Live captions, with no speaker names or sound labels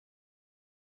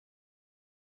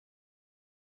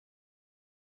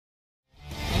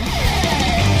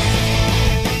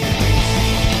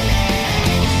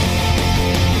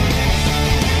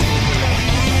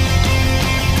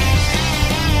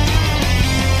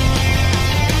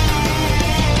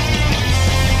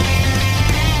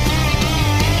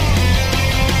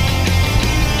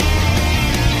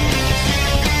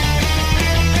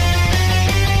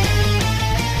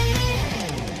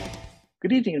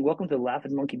welcome to the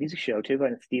Laughing Monkey Music Show, too,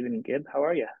 by Stephen Gibb. How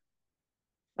are you?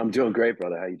 I'm doing great,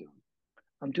 brother. How you doing?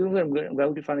 I'm doing good. I'm good. I'm glad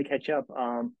we could finally catch up.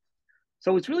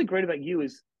 So what's really great about you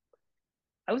is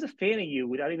I was a fan of you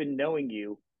without even knowing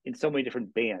you in so many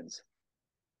different bands,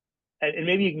 and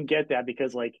maybe you can get that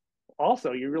because like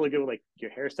also you're really good with like your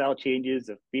hairstyle changes,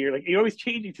 the fear, like you're always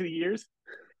changing through the years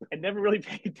and never really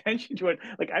paying attention to it.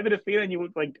 Like I've been a fan of you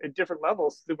like at different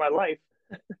levels through my life,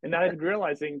 and not even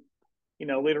realizing,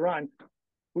 later on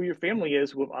who your family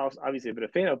is, who I've obviously been a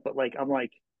fan of, but like I'm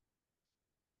like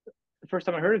the first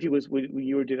time I heard of you was when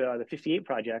you were did the 58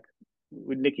 project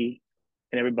with Nikki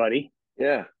and everybody,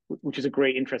 Yeah. which is a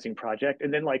great, interesting project.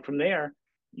 And then like from there,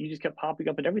 you just kept popping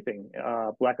up in everything.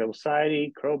 Black Label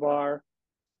Society, Crowbar,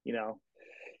 you know.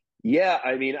 Yeah.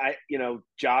 I mean,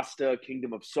 Josta,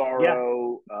 Kingdom of Yeah.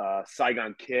 Sorrow,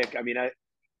 Saigon Kick. I mean, I,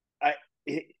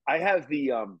 I have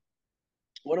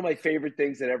one of my favorite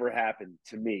things that ever happened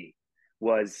to me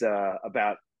was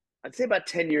I'd say about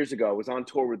 10 years ago. I was on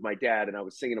tour with my dad and I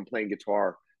was singing and playing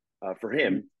guitar for Mhm.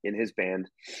 him in his band,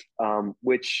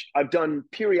 which I've done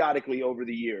periodically over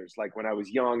the years. Like when I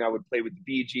was young, I would play with the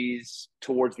Bee Gees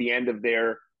towards the end of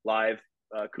their live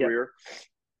Yep. career.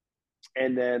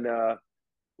 And then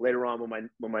later on, when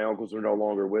my uncles were no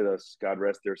longer with us, God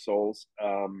rest their souls,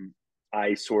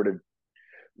 I sort of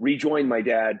rejoined my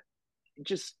dad,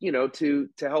 just to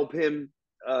help him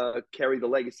carry the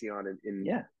legacy on in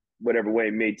Yeah. whatever way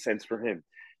made sense for him.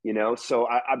 So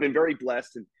I've been very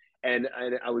blessed, and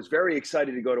I was very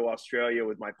excited to go to Australia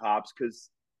with my pops because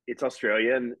it's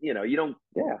Australia, and you don't.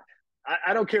 Yeah.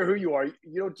 I don't care who you are.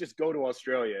 You don't just go to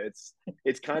Australia.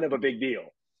 It's kind of a big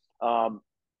deal. Um,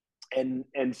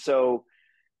 and so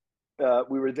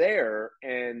we were there,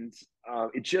 and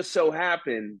it just so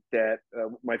happened that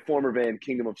my former band,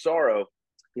 Kingdom of Sorrow,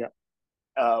 Yeah.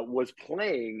 was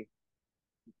playing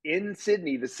in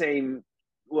Sydney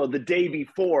the day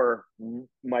before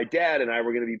my dad and I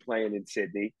were going to be playing in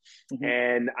Sydney. Hmm.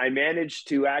 And I managed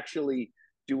to actually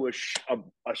do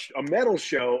a metal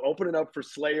show opening up for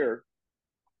Slayer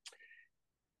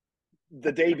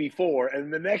the day before.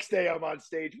 And the next day I'm on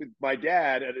stage with my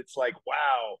dad, and it's like,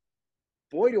 wow,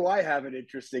 boy, do I have an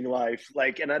interesting life.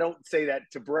 Like, and I don't say that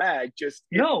to brag, just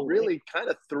it No. really kind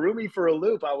of threw me for a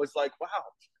loop. I was like, wow,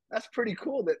 that's pretty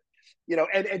cool that,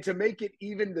 and to make it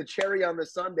even the cherry on the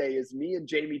sundae is me and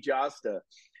Jamie Josta,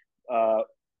 uh,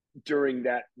 during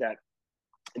that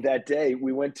day,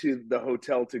 we went to the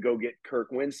hotel to go get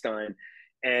Kirk Winstein.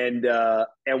 And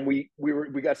we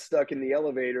got stuck in the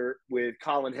elevator with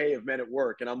Colin Hay of Men at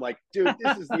Work. And I'm like, dude,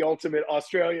 this is the ultimate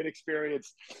Australian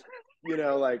experience.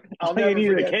 Like I'll All you never need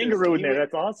is a forget this. kangaroo in there.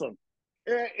 That's awesome.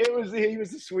 He was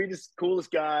the sweetest,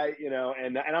 coolest guy,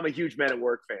 and I'm a huge Men at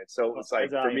Work fan. So it Well, was like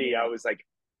as I for am, me, I yeah. was like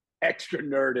extra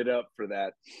nerded up for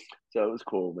that. So it was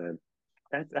cool, man.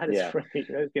 That is Yeah. really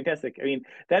that is fantastic. I mean,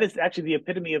 that is actually the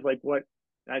epitome of like what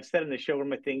I've said in the show. One of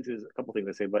my things is a couple things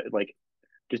I say, but like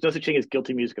there's no such thing as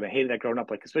guilty music, and I hated that growing up.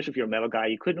 Like, especially if you're a metal guy,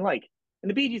 you couldn't like. And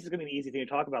the Bee Gees is going to be an easy thing to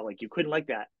talk about. Like, you couldn't like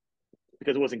that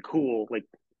because it wasn't cool, like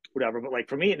whatever. But like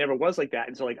for me, it never was like that.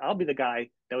 And so like I'll be the guy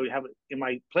that would have in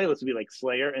my playlist would be like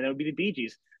Slayer, and it would be the Bee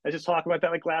Gees. I just talked about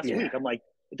that like last Yeah. week. I'm like,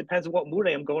 it depends on what mood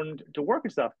I am going to work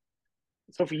and stuff.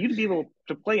 So for you to be able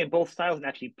to play in both styles and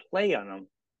actually play on them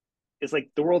is like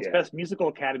the world's Yeah. best musical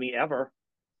academy ever.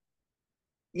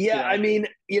 You Yeah, I know, mean,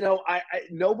 I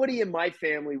nobody in my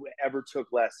family ever took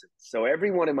lessons, so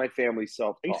everyone in my family are you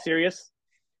self-taught. serious?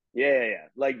 Yeah.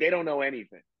 Like they don't know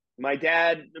anything. My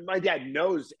dad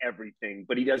knows everything,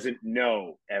 but he doesn't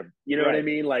know. You know what I Right.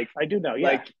 mean? I do know. Yeah.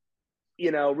 Like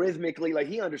rhythmically, like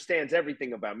he understands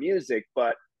everything about music,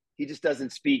 but he just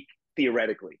doesn't speak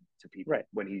theoretically to people Right.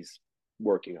 when he's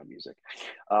working on music.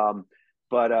 Um,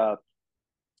 but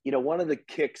one of the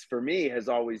kicks for me has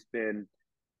always been,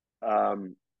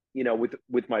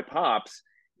 with my pops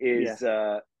Yeah. is,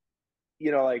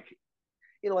 like,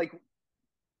 like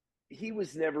he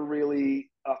was never really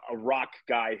a rock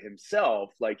guy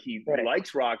himself. Like he Right.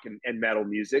 likes rock and metal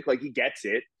music, like he gets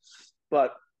it,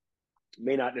 but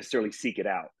may not necessarily seek it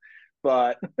out.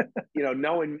 But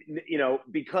knowing,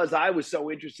 because I was so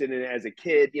interested in it as a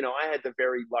kid, I had the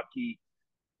very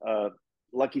uh,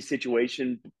 lucky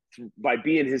situation by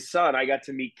being his son. I got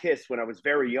to meet Kiss when I was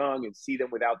very young and see them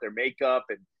without their makeup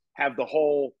and have the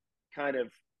whole kind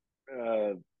of,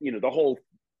 the whole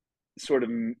sort of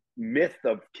myth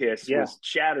of Kiss Yeah. was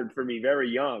shattered for me very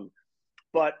young.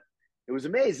 But it was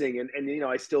amazing, and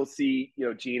I still see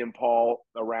Gene and Paul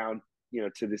around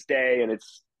to this day, and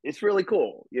it's really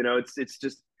cool. It's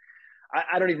just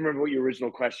I don't even remember what your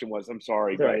original question was. I'm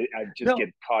sorry, That's all but right. I just No, get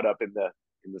caught up in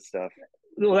the stuff.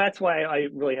 well, that's why I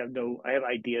really have no. I have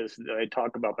ideas that I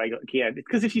talk about, but I can't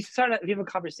because if you have a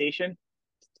conversation,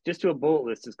 just do a bullet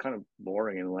list is kind of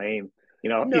boring and lame. If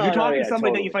you're No, no, talking to yeah,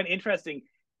 somebody that you totally. find interesting,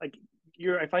 like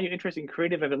I find you interesting,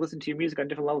 creative. I've been listening to your music on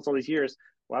different levels all these years.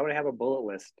 Why would I have a bullet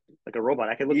list like a robot?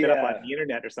 I could look that up on Yeah, the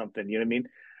internet or something. You know what I mean?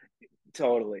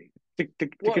 totally. To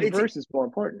Well, it's converse is more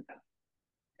important.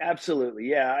 absolutely,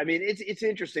 yeah. I mean, it's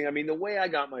interesting. I mean, the way I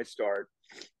got my start,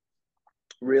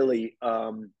 really,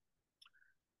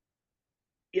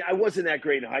 yeah, I wasn't that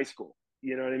great in high school.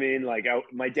 You know what I mean? Like,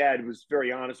 my dad was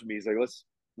very honest with me. He's like, let's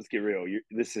get real.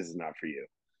 This is not for you.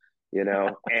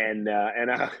 And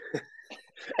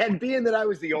and being that I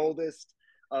was the oldest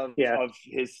Yeah, of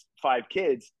his five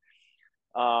kids,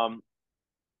 um,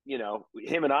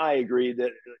 him and I agreed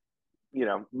that,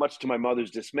 much to my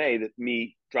mother's dismay, that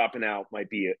me dropping out might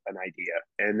be an idea.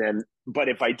 And then, but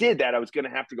if I did that, I was going to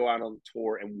have to go out on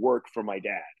tour and work for my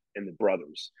dad and the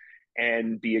brothers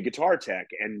and be a guitar tech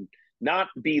and not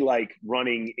be like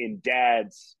running in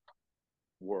dad's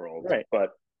world, right.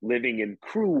 but living in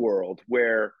crew world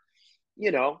where,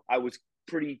 I was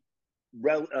pretty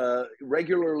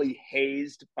regularly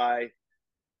hazed by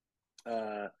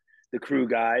uh, the crew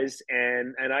guys,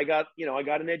 and I got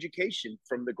an education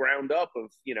from the ground up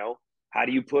of, how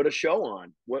do you put a show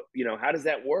on? How does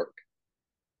that work?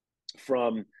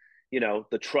 From,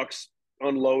 the trucks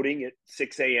unloading at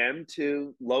 6 a.m.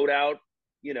 to load out,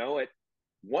 at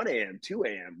 1 a.m., 2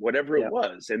 a.m., whatever it Yeah,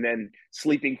 was, and then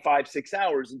sleeping 5, 6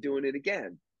 hours and doing it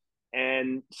again.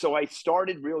 And so I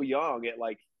started real young at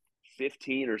like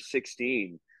 15 or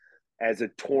 16 as a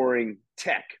touring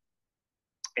tech.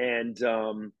 And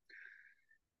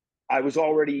I was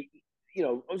already, I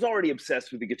was already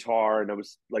obsessed with the guitar, and I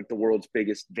was like the world's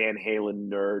biggest Van Halen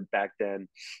nerd back then.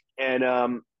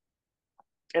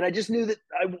 And I just knew that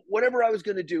whatever I was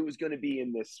going to do was going to be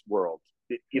in this world.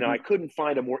 I hmm, couldn't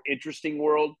find a more interesting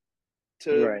world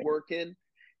to right. work in,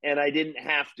 and I didn't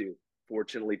have to.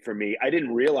 Fortunately for me, I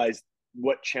didn't realize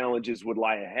what challenges would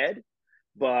lie ahead.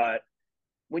 But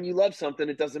when you love something,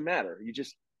 it doesn't matter. You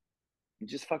just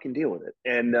fucking deal with it.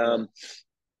 And Yeah,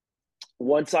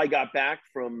 once I got back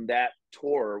from that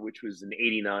tour, which was in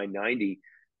 89, 90,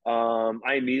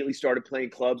 I immediately started playing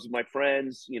clubs with my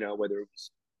friends, whether it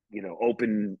was,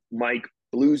 open mic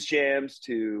blues jams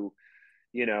to,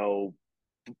 you know,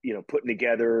 putting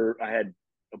together. I had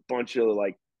a bunch of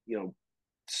like,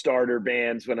 starter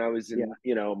bands when I was yeah,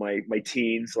 in, my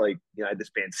teens. Like, I had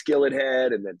this band Skillet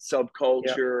Head and then yeah,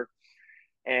 Subculture.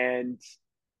 And,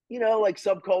 like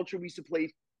Subculture, we used to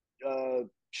play uh,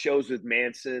 shows with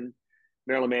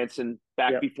Marilyn Manson,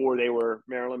 back yeah. before they were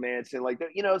Marilyn Manson. Like,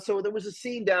 so there was a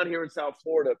scene down here in South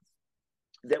Florida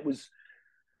that was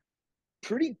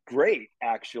pretty great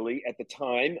actually at the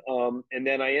time. And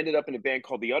then I ended up in a band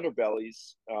called the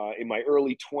Underbellies in my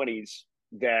early 20s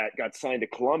that got signed to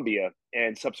Columbia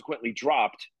and subsequently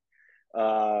dropped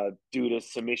due to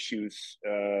some issues,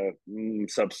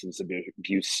 substance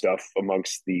abuse stuff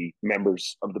amongst the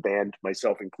members of the band,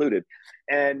 myself included.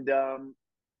 And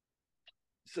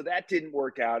so that didn't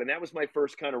work out. And that was my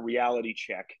first kind of reality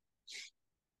check.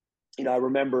 I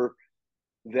remember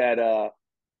that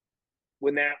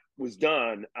when that was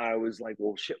done, I was like,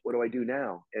 well, shit, what do I do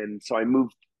now? And so I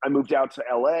moved out to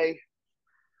LA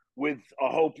with a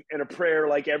hope and a prayer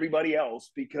like everybody else,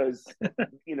 because,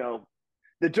 you know,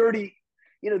 the dirty,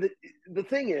 the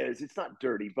thing is, it's not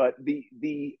dirty, but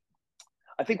the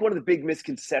I think one of the big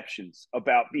misconceptions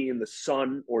about being the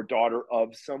son or daughter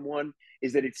of someone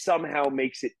is that it somehow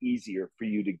makes it easier for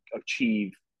you to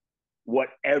achieve what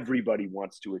everybody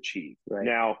wants to achieve. Right,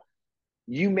 Now,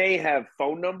 you may have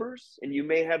phone numbers and you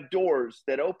may have doors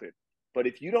that open, but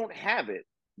if you don't have it,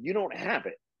 you don't have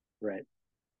it. right.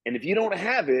 And if you don't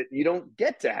have it, you don't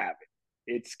get to have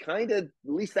it. It's kind of, at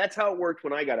least that's how it worked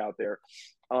when I got out there.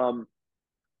 Um,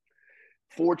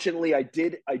 Fortunately, I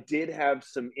did have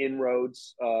some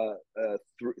inroads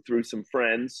through some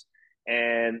friends,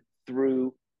 and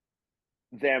through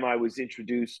them, I was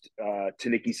introduced to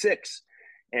Nikki Six,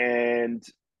 and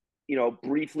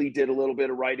briefly did a little bit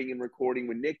of writing and recording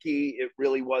with Nikki. It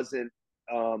really wasn't.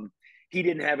 He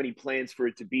didn't have any plans for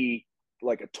it to be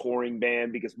like a touring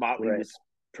band because Motley Right. was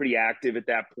pretty active at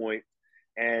that point,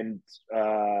 and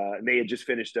they had just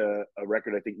finished a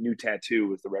record. I think New Tattoo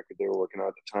was the record they were working on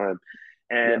at the time,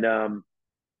 Yep.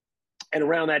 and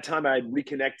around that time, I had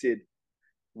reconnected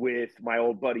with my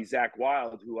old buddy Zach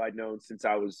Wild, who I'd known since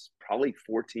I was probably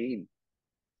 14.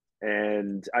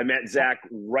 And I met Zach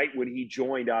right when he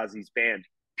joined Ozzy's band,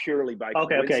 purely by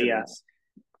Okay. Okay. Yeah. coincidence,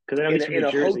 Because I know in he's a, from in New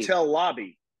a Jersey. hotel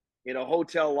lobby,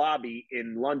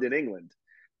 in London, England.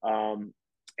 Um,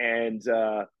 and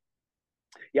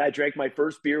Yeah, I drank my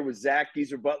first beer with Zach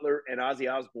Geezer Butler and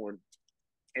Ozzy Osbourne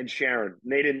and Sharon.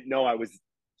 And they didn't know I was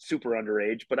super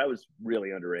underage, but I was really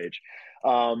underage.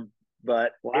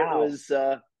 But it Wow. was,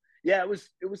 yeah, it was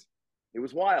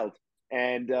wild.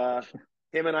 And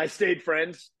him and I stayed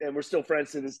friends, and we're still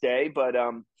friends to this day. But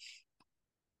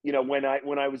when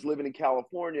I was living in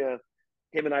California,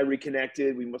 him and I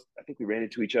reconnected. I think we ran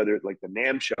into each other at like the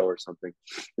NAM show or something.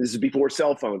 This is before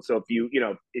cell phones, so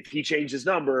if he changed his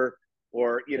number,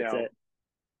 or That's it.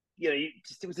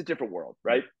 it was a different world,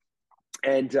 right?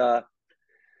 And I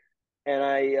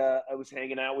was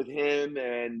hanging out with him,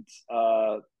 and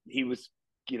he was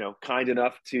kind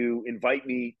enough to invite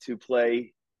me to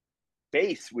play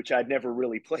bass, which I'd never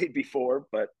really played before,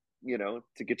 but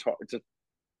it's a guitar, it's a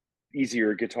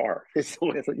easier guitar.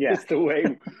 Yeah. It's the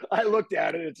way I looked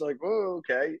at it. It's like, oh,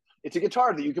 okay, it's a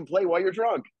guitar that you can play while you're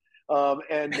drunk. And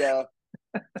and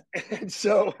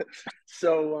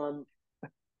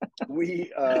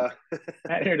we I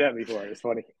heard that before. It's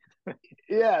funny.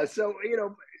 yeah, so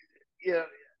yeah,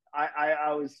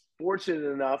 I was fortunate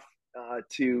enough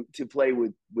to play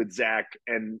with Zach,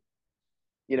 and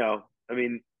I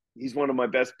mean, he's one of my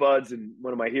best buds and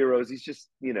one of my heroes. He's just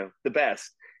the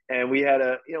best, and we had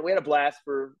a blast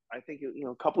for, I think,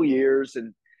 a couple years,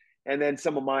 and then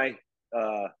some of my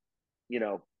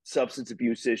substance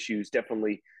abuse issues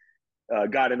definitely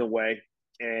got in the way,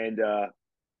 and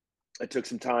I took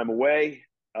some time away.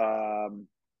 Um,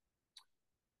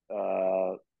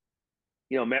 uh,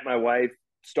 met my wife,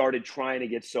 started trying to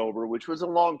get sober, which was a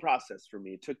long process for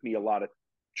me. It took me a lot of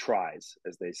tries,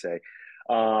 as they say.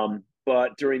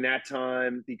 But during that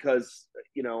time, because,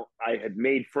 I had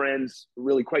made friends,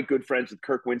 really quite good friends with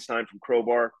Kirk Winstein from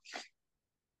Crowbar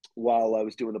while I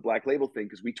was doing the Black Label thing,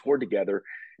 because we toured together.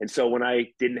 And so when I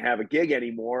didn't have a gig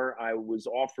anymore, I was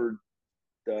offered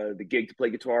the gig to play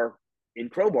guitar in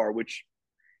Crowbar, which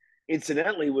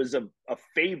incidentally was a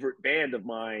favorite band of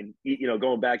mine,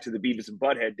 going back to the Beavis and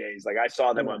Butthead days. Like, I saw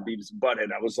Oh them on yeah. Beavis and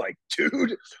Butthead. I was like,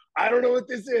 dude, I don't know what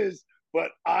this is, but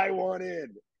I want in.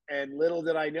 And little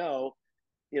did I know,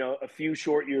 a few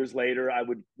short years later, I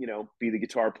would, be the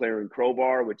guitar player in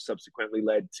Crowbar, which subsequently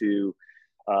led to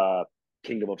uh,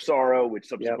 Kingdom of Sorrow,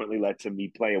 which Yep. subsequently led to me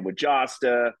playing with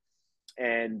Josta.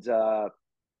 And so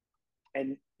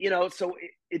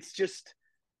it's just,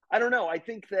 I don't know. I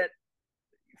think that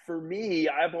for me,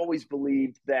 I've always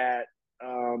believed that,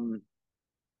 um,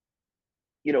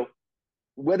 you know,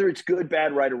 whether it's good,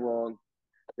 bad, right, or wrong,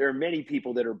 there are many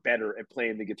people that are better at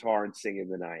playing the guitar and singing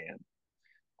than I am.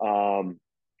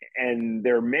 And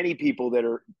there are many people that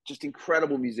are just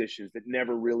incredible musicians that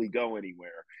never really go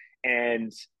anywhere.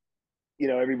 And,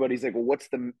 everybody's like, well, what's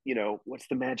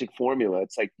the magic formula?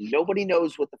 It's like, nobody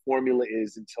knows what the formula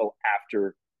is until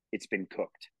after it's been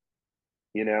cooked,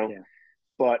 you know? Yeah.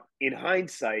 But in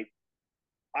hindsight,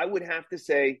 I would have to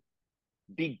say,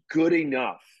 be good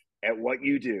enough at what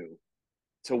you do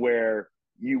to where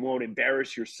you won't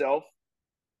embarrass yourself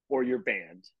or your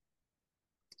band.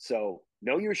 So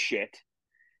know your shit,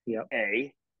 Yep.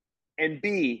 A, and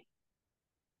B,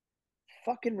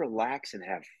 fucking relax and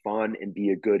have fun and be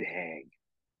a good hang.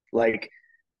 Like,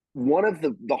 one of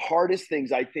the hardest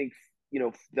things I think,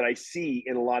 that I see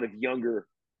in a lot of younger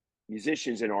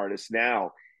musicians and artists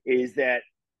now is that,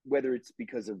 whether it's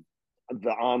because of the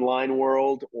online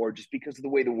world or just because of the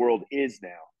way the world is now,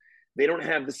 they don't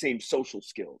have the same social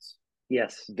skills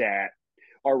Yes. that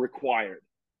are required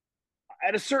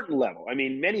at a certain level. I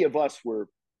mean, many of us were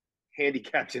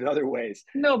handicapped in other ways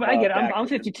No, but I get it. I'm back I'm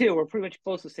then. 52. We're pretty much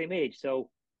close to the same age. So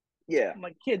Yeah.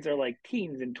 my kids are like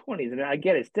teens and 20s, and I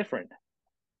get it. It's different.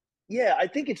 Yeah. I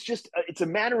think it's a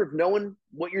matter of knowing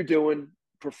what you're doing,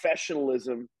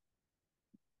 professionalism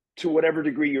to whatever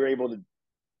degree you're able to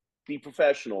be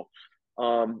professional.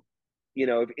 Um,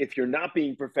 if you're not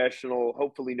being professional,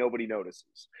 hopefully nobody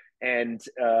notices. And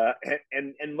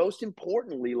most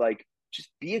importantly, like,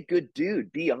 just be a good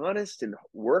dude, be honest and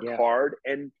work Yeah. hard.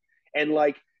 And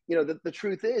like, the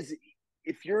truth is,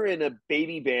 if you're in a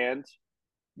baby band,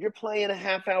 you're playing a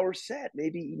half-hour set.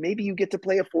 Maybe you get to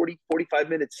play a 45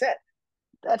 minute set.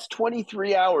 That's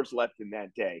 23 hours left in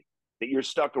that day that you're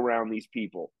stuck around these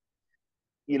people.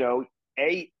 You know,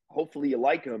 A, hopefully you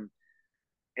like them,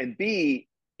 and B,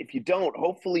 if you don't,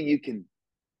 hopefully you can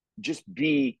just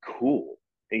be cool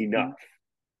enough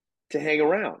Mhm. to hang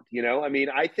around. I mean,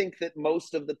 I think that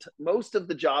most of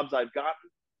the jobs I've gotten,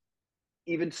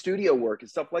 even studio work and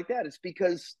stuff like that, it's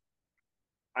because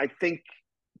I think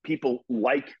people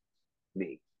like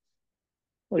me.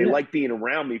 Well, They yeah. like being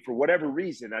around me for whatever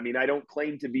reason. I mean, I don't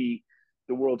claim to be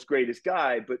the world's greatest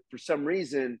guy, but for some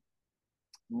reason,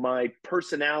 my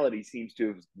personality seems to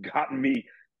have gotten me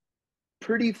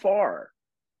pretty far.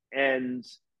 And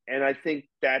I think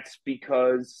that's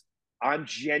because I'm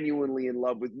genuinely in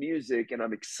love with music and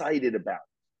I'm excited about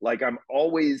it. Like I'm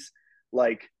always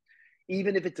like,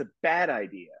 even if it's a bad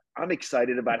idea, I'm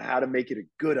excited about how to make it a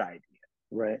good idea.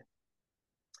 Right.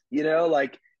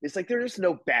 Like it's like there's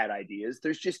no bad ideas.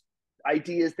 There's just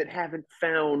ideas that haven't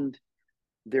found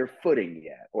their footing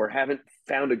yet or haven't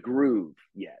found a groove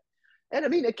yet. And I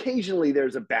mean, occasionally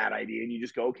there's a bad idea and you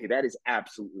just go, okay, that is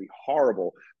absolutely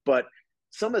horrible. But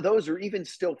some of those are even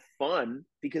still fun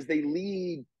because they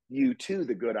lead you to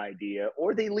the good idea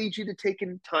or they lead you to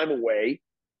taking time away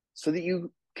so that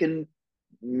you can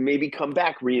maybe come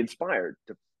back re-inspired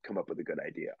to come up with a good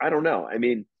idea. I don't know. I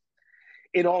mean,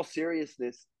 in all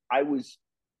seriousness, I was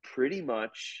pretty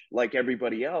much like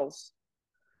everybody else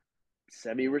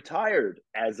semi-retired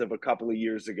as of a couple of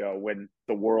years ago when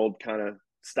the world kind of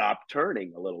stopped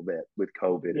turning a little bit with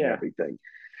COVID and Yeah. everything.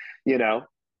 You know,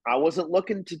 I wasn't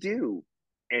looking to do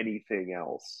anything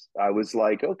else. I was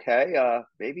like, okay,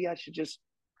 maybe I should just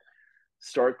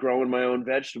start growing my own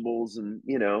vegetables and,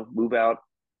 move out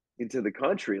into the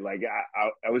country. Like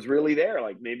I was really there.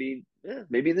 Like maybe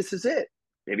this is it.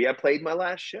 Maybe I played my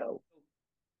last show,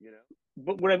 you know?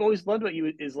 But what I've always loved about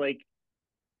you is like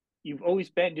you've always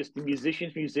been just a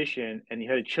musician, and you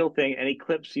had a chill thing. Any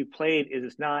clips you played is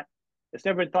it's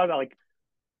never been thought about like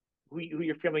who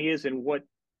your family is and what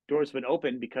doors have been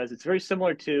opened because it's very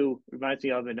similar to reminds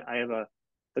me of, and I have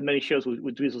many shows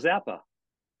with Dweezil Zappa,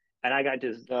 and I got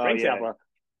into Oh Frank yeah. Zappa.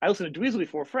 I listened to Dweezil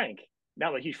before Frank.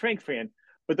 Not a huge Frank fan,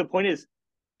 but the point is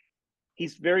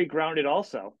he's very grounded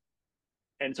also,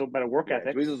 and so about a work Yeah.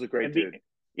 ethic Dweezil's a great and be dude.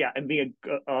 yeah, and being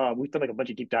we've done like a bunch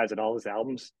of deep dives on all his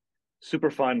albums,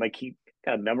 super fun. Like he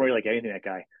got a memory like anything that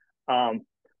guy. Um,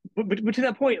 but to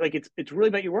that point, like it's really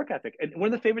about your work ethic. And one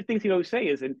of the favorite things he'd always say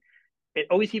is, and it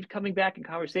always keeps coming back in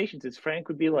conversations, is Frank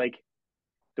would be like,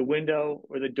 the window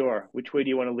or the door, which way do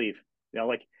you want to leave?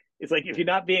 Like it's like if you're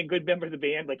not being a good member of the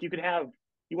band, like you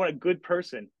want a good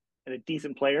person and a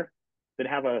decent player than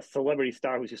have a celebrity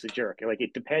star who's just a jerk. Like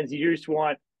it depends. You just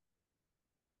want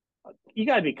you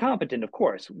got to be competent, of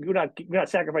course. We're not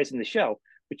sacrificing the show,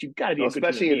 but you've got to be Well, a good human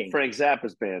especially in being. Frank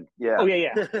Zappa's band. Oh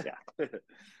Yeah. yeah.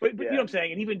 But you know Yeah. what I'm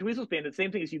saying. And even Dweezil's band, the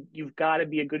same thing is you've got to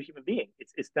be a good human being.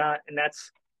 It's not, and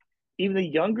that's even the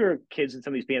younger kids in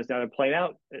some of these bands now that are playing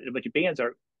out. A bunch of bands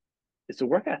are. It's a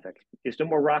work ethic. It's no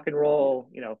more rock and Yeah. roll.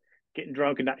 Getting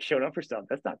drunk and not showing up for stuff.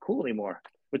 That's not cool anymore.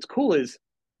 What's cool is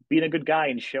being a good guy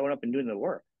and showing up and doing the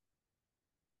work.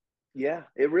 Yeah,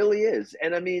 it really is.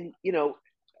 And I mean,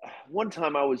 one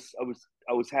time I was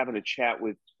having a chat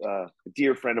with a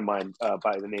dear friend of mine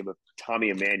by the name of Tommy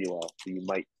Emmanuel, who you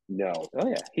might know Oh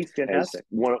yeah, he's as fantastic.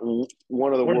 one of the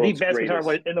One of the world's best guitar greatest.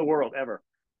 players in the world ever,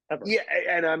 ever. Yeah,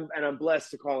 and I'm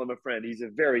blessed to call him a friend. He's a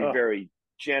very, Oh very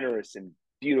generous and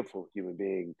beautiful human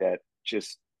being that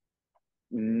just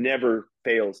never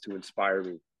fails to inspire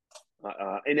me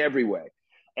in every way.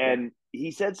 yeah, And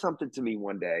he said something to me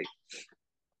one day.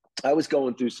 I was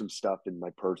going through some stuff in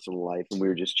my personal life and we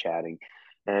were just chatting.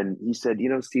 And he said,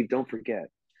 Steve, don't forget,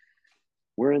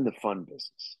 we're in the fun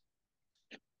business.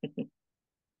 yeah,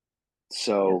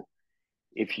 So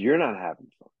if you're not having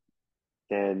fun,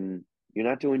 then you're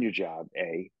not doing your job,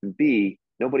 A. And B,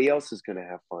 nobody else is going to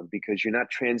have fun because you're not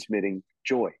transmitting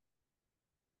joy.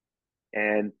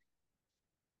 And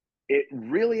it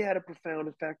really had a profound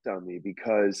effect on me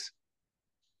because,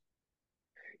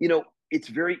 it's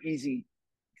very easy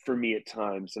for me at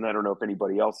times, and I don't know if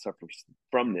anybody else suffers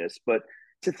from this, but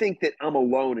to think that I'm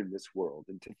alone in this world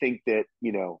and to think that,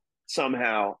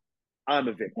 somehow I'm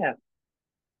a victim. yeah,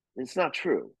 It's not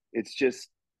true. It's just,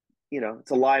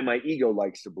 it's a lie my ego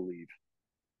likes to believe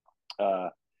uh,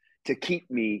 to keep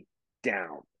me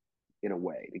down in a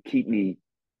way, to keep me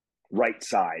right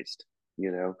sized,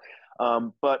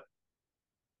 but,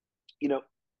 you know,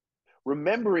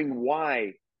 remembering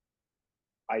why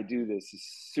I do this is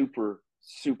super,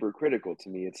 super critical to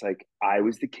me. It's like I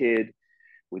was the kid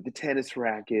with the tennis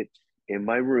racket in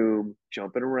my room,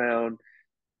 jumping around,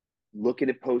 looking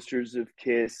at posters of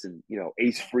Kiss and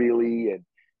Ace Frehley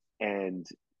and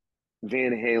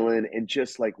Van Halen, and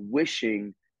just like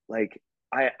wishing like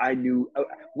I knew,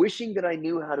 wishing that I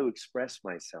knew how to express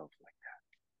myself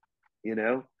like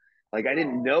that. Like I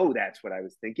didn't know that's what I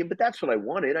was thinking, but that's what I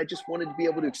wanted. I just wanted to be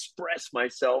able to express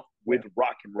myself with yeah,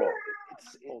 rock and roll.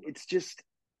 It's just,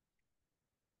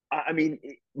 I mean,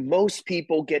 most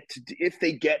people get to, if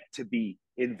they get to be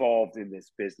involved in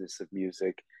this business of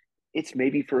music, it's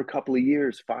maybe for a couple of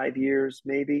years, 5 years,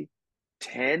 maybe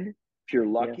 10, if you're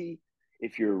yeah. lucky.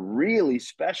 If you're really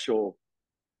special,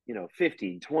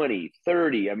 15, 20,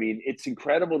 30. I mean, it's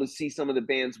incredible to see some of the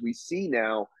bands we see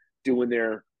now doing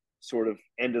their sort of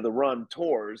end of the run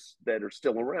tours that are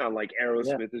still around. Like Yeah,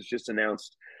 Aerosmith has just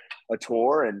announced a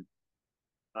tour, and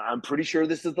I'm pretty sure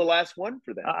this is the last one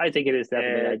for them. I think it is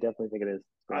definitely. I And definitely think it is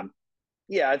for I, them.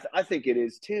 yeah, I think it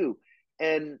is too.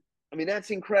 And I mean,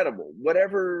 that's incredible.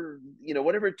 Whatever,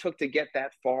 whatever it took to get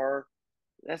that far,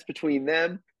 that's between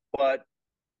them. But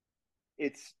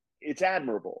it's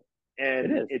admirable, It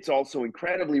and is. it's also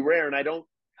incredibly rare. And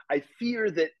I fear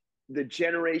that the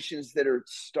generations that are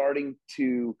starting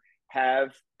to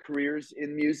have careers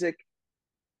in music,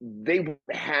 they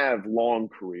have long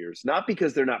careers, not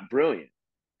because they're not brilliant,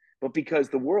 but because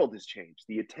the world has changed,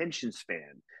 the attention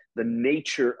span, the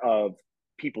nature of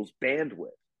people's bandwidth,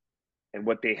 and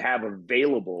what they have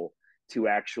available to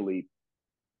actually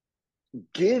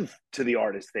give to the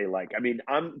artists they like. I mean,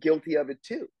 I'm guilty of it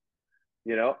too.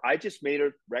 I just made a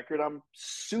record I'm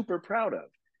super proud of.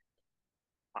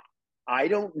 I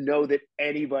don't know that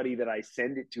anybody that I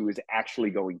send it to is actually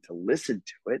going to listen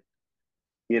to it,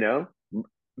 you know,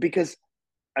 because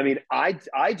I mean, I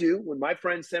do. When my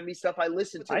friends send me stuff, I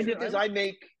listen to. I The do. truth is, I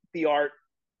make the art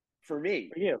for me,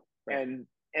 For you, right? and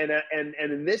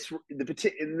in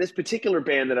this particular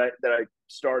band that I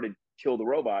started, Kill the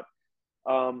Robot.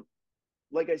 Um,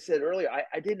 like I said earlier,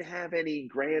 I didn't have any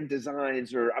grand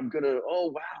designs, or I'm gonna,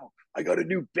 oh wow, I got a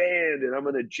new band and I'm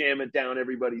gonna jam it down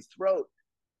everybody's throat.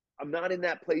 I'm not in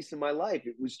that place in my life.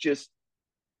 It was just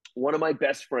one of my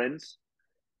best friends,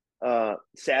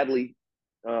 sadly,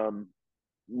 um,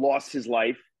 lost his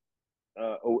life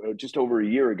just over a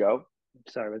year ago.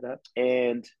 Sorry about that.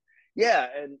 And yeah,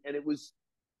 and it was,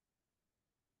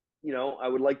 I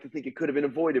would like to think it could have been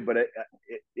avoided, but it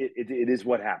is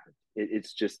what happened.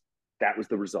 It's just, that was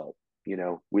the result.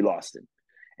 We lost him.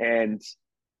 And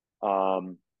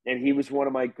and he was one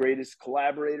of my greatest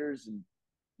collaborators and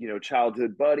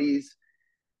childhood buddies,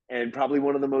 and probably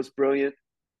one of the most brilliant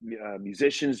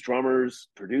musicians, drummers,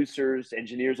 producers,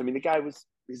 engineers. I mean,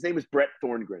 his name was Brett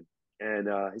Thorngren,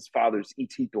 and his father's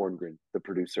E.T. Thorngren, the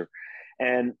producer,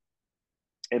 and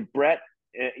Brett,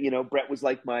 Brett was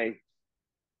like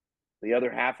the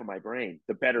other half of my brain,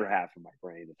 the better half of my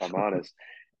brain, if I'm honest.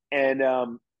 And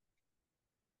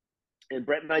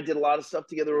Brett and I did a lot of stuff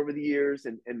together over the years,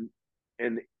 and him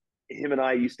and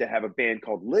I used to have a band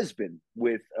called Lisbon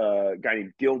with a guy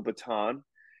named Gil Baton,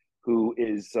 who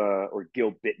is or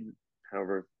Gil Bitten,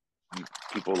 however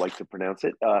people like to pronounce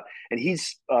it. And he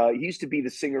used to be the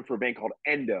singer for a band called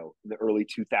Endo in the early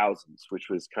 2000s, which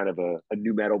was kind of a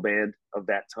new metal band of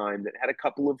that time that had a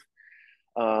couple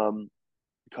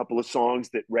of songs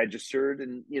that registered,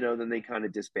 and then they kind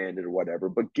of disbanded or whatever.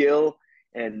 But Gil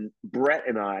and Brett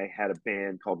and I had a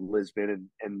band called Lisbon,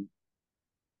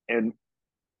 and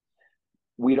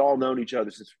we'd all known each other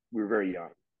since we were very young,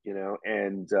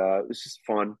 and it was just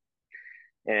fun.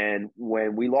 And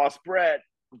when we lost Brett,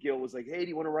 Gil was like, "Hey, do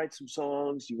you want to write some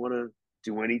songs? Do you want to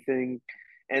do anything?"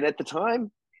 And at the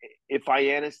time, if I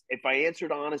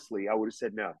answered honestly, I would have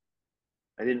said no.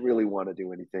 I didn't really want to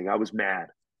do anything. I was mad.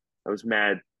 I was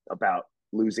mad about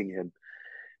losing him,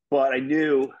 but I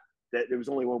knew that there was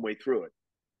only one way through it,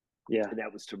 Yeah. and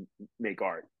that was to make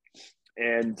art.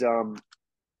 And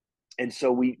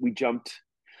so we jumped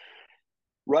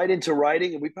right into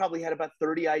writing, and we probably had about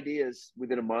 30 ideas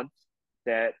within a month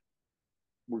that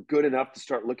were good enough to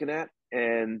start looking at,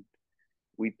 and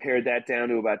we pared that down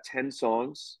to about 10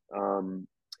 songs.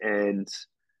 And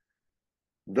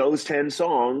those 10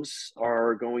 songs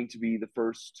are going to be the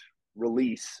first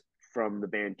release from the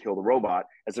band Kill the Robot.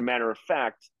 As a matter of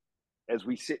fact, as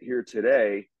we sit here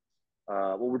today,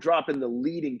 we're dropping the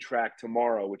leading track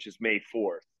tomorrow, which is May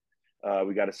 4th.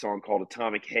 We got a song called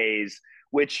Atomic Haze,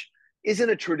 which isn't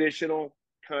a traditional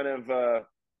kind of,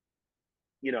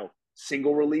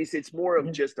 single release. It's more of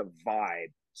Mm-hmm. just a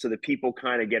vibe so that people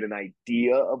kind of get an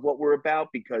idea of what we're about.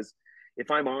 Because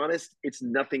if I'm honest, it's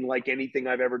nothing like anything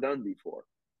I've ever done before.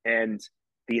 And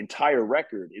the entire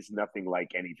record is nothing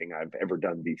like anything I've ever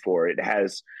done before. It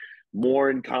has more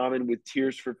in common with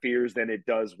Tears for Fears than it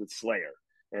does with Slayer.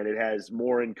 And it has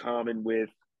more in common with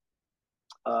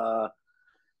uh,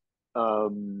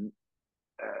 um,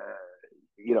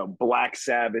 Black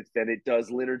Sabbath than it does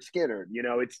Lynyrd Skynyrd.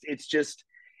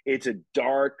 It's a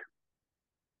dark,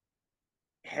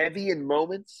 heavy in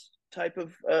moments type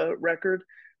of record,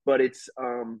 but it's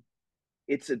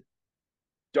a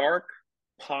dark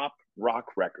pop rock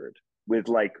record with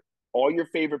like all your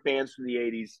favorite bands from the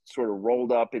 80s sort of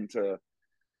rolled up into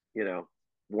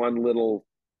one little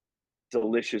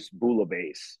delicious bula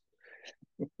bass.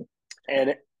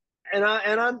 and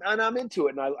I'm into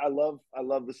it, and I love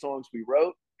the songs we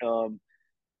wrote.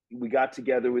 We got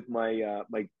together with my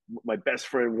best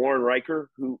friend Warren Riker,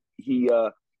 who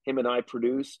him and I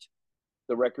produced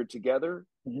the record together.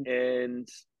 Mhm. And,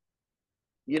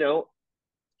 you know,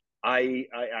 I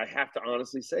have to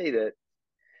honestly say that,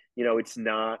 it's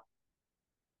not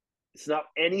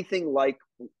anything like,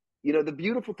 the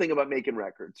beautiful thing about making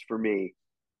records for me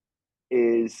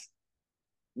is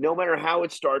no matter how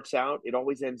it starts out, it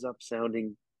always ends up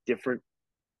sounding different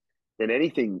than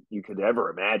anything you could ever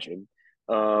imagine.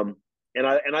 Um, and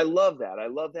I love that. I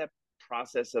love that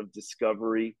process of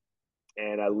discovery,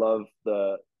 and I love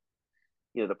the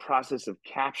process of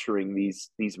capturing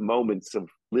these moments of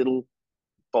little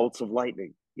bolts of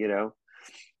lightning, and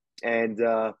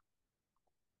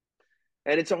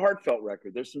and it's a heartfelt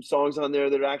record. There's some songs on there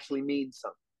that actually mean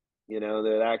something,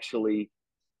 that actually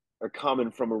are coming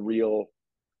from a real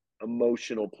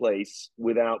emotional place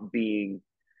without being,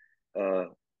 uh,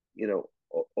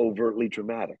 overtly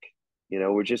dramatic.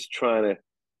 We're just trying to,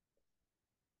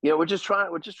 we're just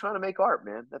trying to make art,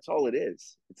 man. That's all it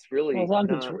is. It's Well, as really long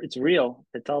as not. it's real,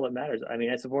 it's all that matters. I mean,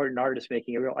 I support an artist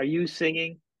making it real. Are you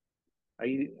singing? Are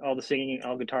you all the singing,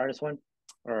 all guitar in this one?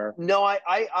 Or No,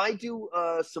 I do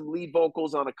some lead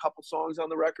vocals on a couple songs on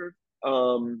the record.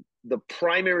 The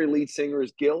primary lead singer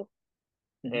is Gil,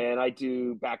 Mhm. and I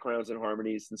do backgrounds and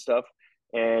harmonies and stuff.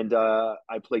 And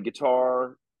I play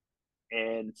guitar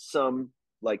and some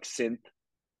like synth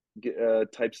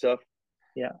type stuff.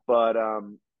 Yeah, But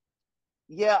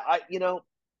yeah,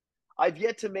 I've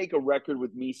yet to make a record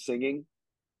with me singing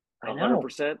I a hundred know.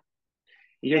 percent.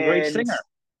 You're a great And singer.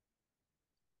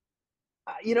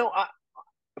 I,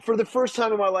 for the first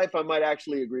time in my life, I might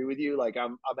actually agree with you. Like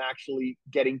I'm actually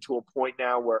getting to a point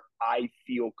now where I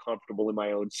feel comfortable in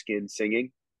my own skin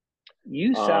singing.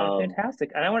 You sound Um,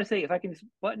 fantastic. And I want to say, if I can just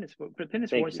button this, put a pin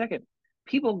this for one Thank you. second.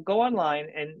 People go online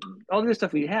and all the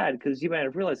stuff we had, because you might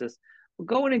have realized this.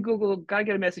 Go in and Google, "Gotta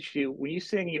Get a Message to You." When you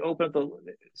sing, you open up the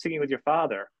singing with your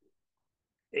father,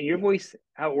 and your Yeah, voice,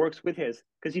 how it works with his,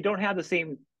 because you don't have the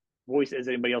same voice as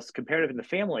anybody else comparative in the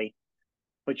family,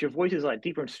 but your voice is like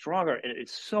deeper and stronger, and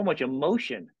it's so much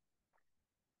emotion.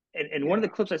 And one of the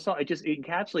yeah, clips I saw, it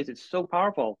encapsulates it so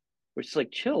powerful, which is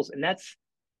like chills, and that's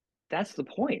the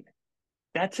point.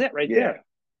 That's it right yeah. there.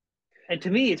 And to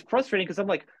me, it's frustrating because I'm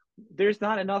like, there's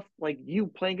not enough like you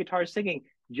playing guitar, singing,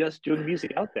 just doing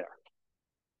music out there.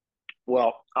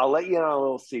 Well, I'll let you in on a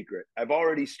little secret. I've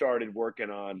already started working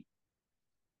on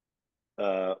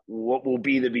what will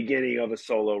be the beginning of a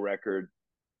solo record,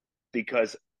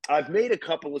 because I've made a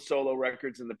couple of solo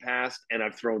records in the past and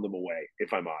I've thrown them away,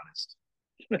 if I'm honest.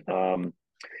 Um,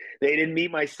 they didn't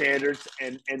meet my standards,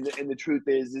 and the truth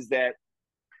is that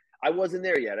I wasn't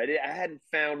there yet. I hadn't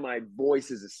found my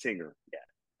voice as a singer yet.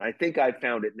 I think I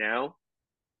found it now.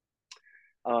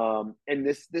 And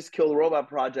this Kill the Robot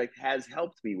project has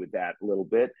helped me with that a little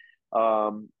bit.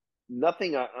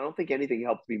 Nothing. I don't think anything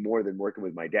helped me more than working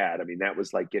with my dad. I mean, that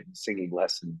was like getting singing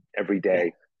lesson every Yeah,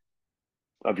 day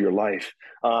of your life.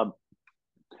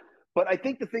 But I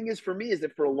think the thing is for me is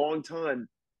that for a long time,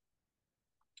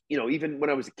 even when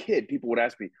I was a kid, people would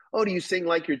ask me, "Oh, do you sing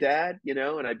like your dad?"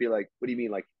 And I'd be like, "What do you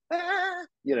mean, like, ah?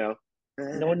 no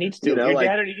one needs to. Your Like,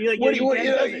 dad, your what, daddy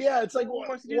does it. yeah, it's like, Who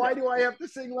wants to do why that? do I have to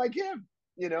sing like him?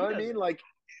 You know He what I does mean? it. Like,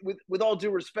 with all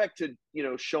due respect to,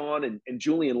 Sean and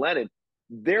Julian Lennon,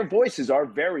 their voices are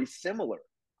very similar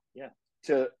Yeah,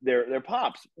 to their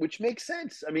pops, which makes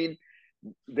sense. I mean,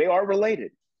 they are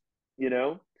related, you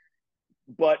know,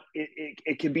 but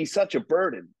it can be such a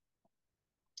burden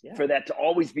yeah. for that to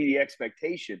always be the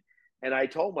expectation. And I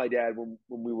told my dad when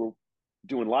we were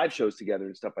doing live shows together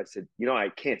and stuff, I said, I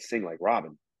can't sing like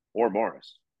Robin or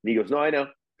Morris. And he goes, "No, I know."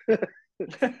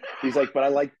 He's like, but I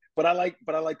like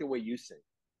the way you sing.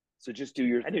 So just do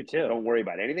your I thing. do too. Don't worry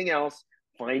about anything else.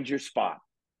 Find your spot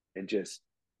and just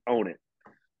own it.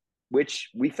 Which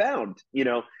we found.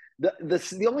 The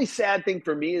only sad thing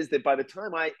for me is that by the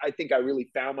time I think I really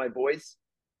found my voice,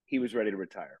 he was ready to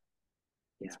retire.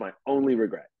 Yeah. It's my only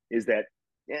regret is that,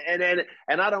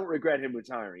 and I don't regret him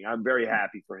retiring. I'm very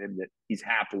happy for him that he's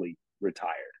happily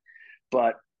retired.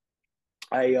 But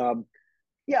I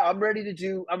yeah, I'm ready to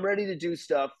do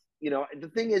stuff.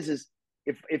 The thing is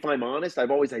if I'm honest,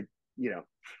 you know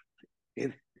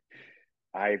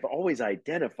I've always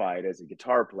identified as a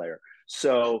guitar player.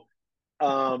 So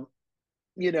um,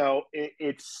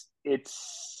 it's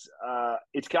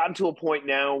gotten to a point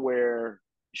now where,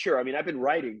 sure, I mean, I've been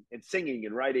writing and singing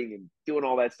and writing and doing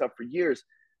all that stuff for years,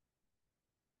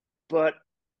 but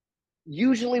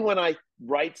usually when I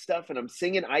write stuff and I'm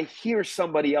singing, I hear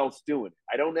somebody else doing it.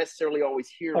 I don't necessarily always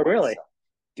hear Oh, really? myself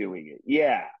doing it.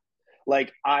 Yeah.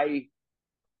 Like I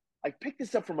picked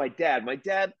this up from my dad. My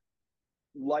dad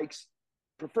likes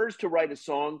prefers to write a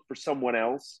song for someone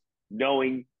else,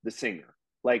 knowing the singer.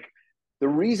 Like the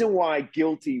reason why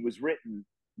Guilty was written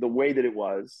the way that it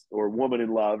was, or Woman in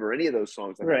Love, or any of those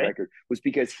songs on that Right. record, was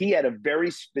because he had a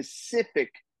very specific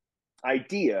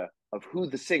idea of who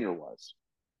the singer was.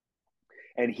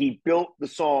 And he built the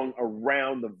song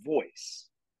around the voice.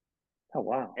 Oh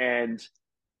wow. And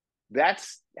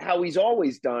that's how he's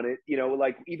always done it.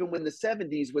 Like even when the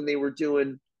 70s, when they were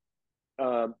doing,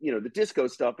 the disco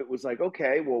stuff, it was like,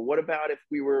 okay, well, what about if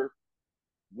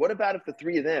the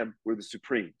three of them were the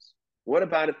Supremes? What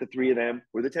about if the three of them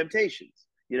were the Temptations?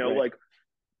 Right. Like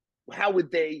how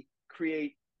would they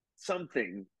create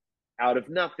something out of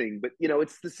nothing? But,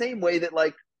 it's the same way that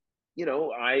like,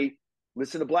 I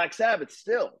listen to Black Sabbath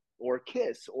still, or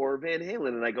Kiss, or Van Halen,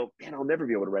 and I go, man, I'll never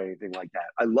be able to write anything like that.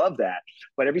 I love that.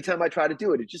 But every time I try to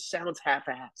do it, it just sounds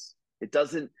half-ass.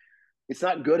 It's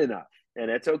not good enough. And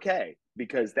that's okay,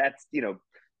 because that's,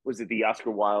 was it the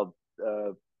Oscar Wilde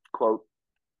quote?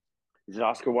 Is it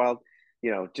Oscar Wilde?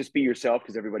 Just be yourself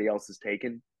because everybody else is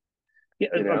taken, Yeah,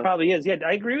 you it know, probably is. Yeah,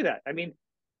 I agree with that. I mean,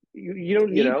 you don't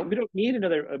you need know, we don't need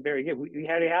another Barry Gibb. We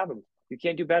already have him. You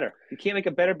can't do better. You can't make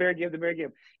a better Barry Gibb than Barry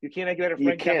Gibb. You can't make a better you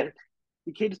Frank can't. Zappa.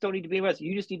 You kids don't need to be us.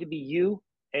 You just need to be you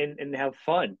and have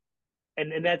fun,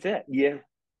 and that's it. Yeah.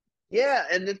 Yeah,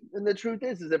 and the truth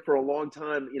is that for a long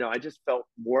time, I just felt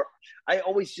more. I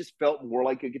always just felt more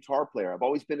like a guitar player. I've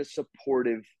always been a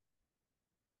supportive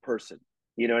person.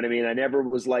 You know what I mean? I never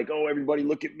was like, oh, everybody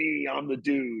look at me, I'm the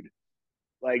dude.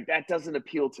 Like that doesn't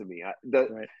appeal to me.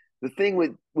 Right. The thing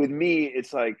with me,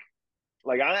 it's like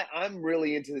I'm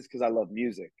really into this because I love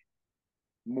music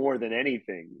more than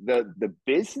anything. The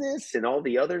business and all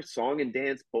the other song and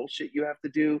dance bullshit you have to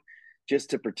do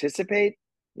just to participate,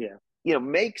 Yeah.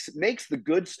 makes the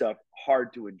good stuff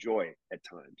hard to enjoy at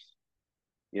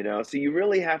times. So you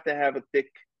really have to have a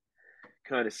thick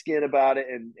kind of skin about it,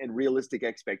 and realistic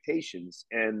expectations,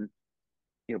 and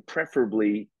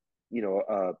preferably you know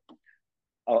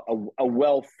a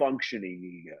well functioning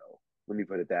ego. Let me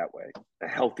put it that way: a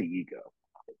healthy ego.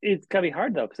 It's gotta be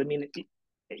hard though, because I mean,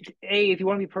 if you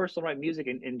want to be personal, write music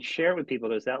and share it with people,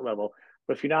 there's that level.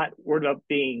 But if you're not worried about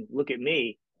being look at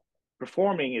me,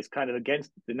 performing is kind of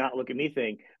against the not look at me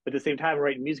thing. But at the same time,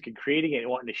 writing music and creating it and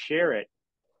wanting to share it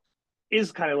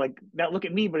is kind of like not look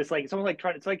at me, but it's like someone like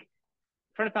trying. It's like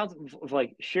trying to find of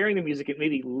like sharing the music and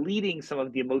maybe leading some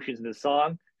of the emotions in the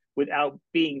song without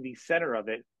being the center of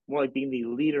it, more like being the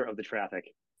leader of the traffic.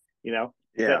 It's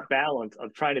Yeah, that balance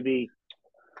of trying to be.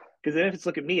 Because then if it's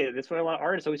look at me, that's why a lot of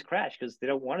artists always crash because they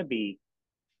don't want to be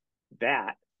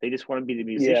that. They just want to be the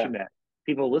yeah, musician that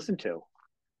people listen to.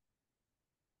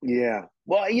 yeah.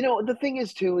 Well, the thing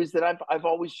is too is that I've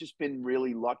always just been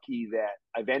really lucky that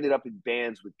I've ended up in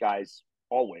bands with guys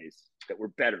always that were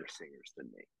better singers than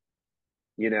me.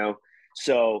 You know,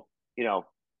 so you know,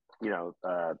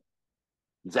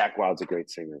 Zach Wilde's a great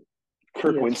singer. He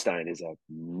Kirk is. Winstein is a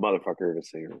motherfucker of a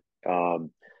singer.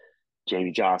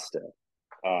 Jamie Josta,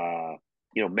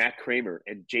 Matt Kramer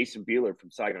and Jason Bieler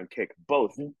from Saigon Kick,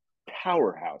 both Mhm.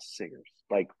 powerhouse singers,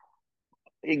 like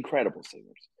incredible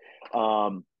singers.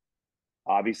 Um,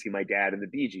 Obviously, my dad and the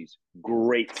Bee Gees,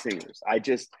 great singers.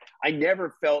 I never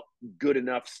felt good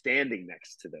enough standing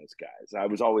next to those guys. I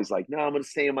was always like, no, I'm going to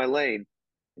stay in my lane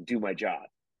and do my job.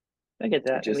 I get It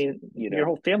that. I just, mean, your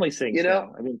whole family you sings know,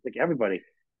 now. I mean, like everybody,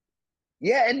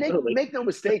 yeah. And make literally. make no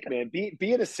mistake, man.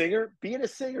 Being a singer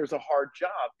is a hard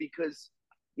job because,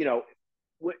 you know,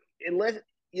 unless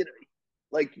you know,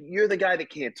 like you're the guy that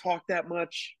can't talk that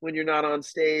much when you're not on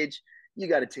stage. You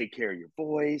got to take care of your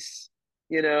voice.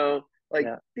 Like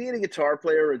Yeah. being a guitar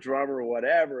player or a drummer or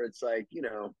whatever. It's like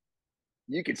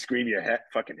you could scream your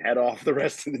fucking head off the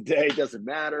rest of the day. It doesn't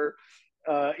matter.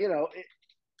 Uh, you know,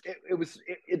 it, it was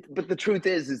but the truth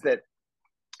is that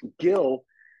Gil,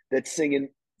 that's singing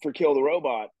for Kill the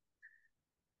Robot,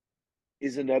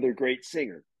 is another great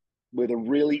singer with a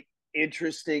really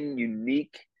interesting,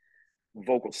 unique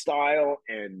vocal style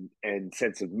and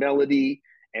sense of melody.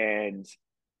 And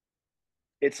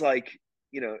it's like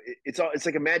it's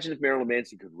like, imagine if Marilyn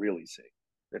Manson could really sing.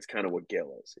 That's kind of what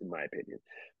Gil is, in my opinion.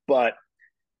 But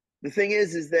the thing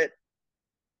is that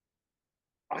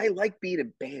I like being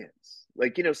in bands.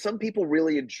 Like, some people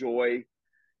really enjoy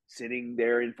sitting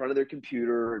there in front of their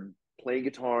computer and playing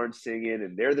guitar and singing,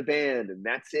 and they're the band and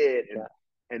that's it. and Yeah.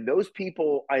 and those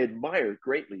people I admire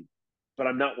greatly, but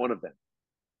I'm not one of them.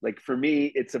 Like, for me,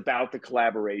 it's about the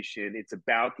collaboration, it's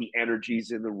about the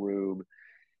energies in the room.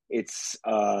 It's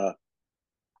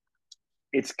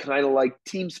kind of like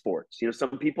team sports.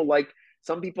 Some people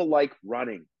like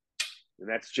running, and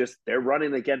that's just they're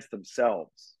running against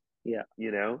themselves. Yeah. you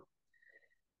know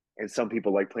and some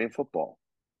people like playing football.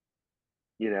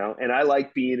 And I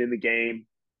like being in the game.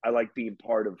 I like being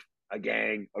part of a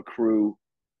gang, a crew,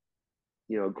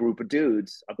 a group of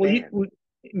dudes, a Well, band.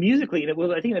 musically,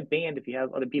 well, I think in a band, if you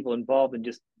have other people involved than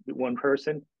just one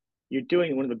person, you're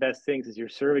doing one of the best things is you're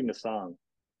serving the song,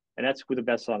 and that's where the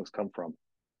best songs come from.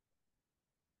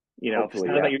 If it's Hopefully,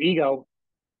 not yeah. about your ego,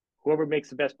 whoever makes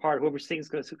the best part, whoever sings,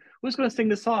 who's going to sing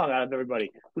the song out of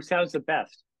everybody? Who sounds the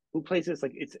best? Who plays this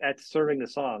like it's at serving the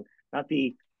song, not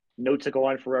the notes that go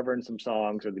on forever in some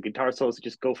songs or the guitar solos that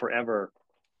just go forever.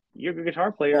 You're a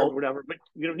guitar player, or Well, whatever, but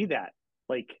you don't need that.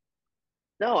 Like,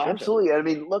 no, serve it. absolutely. I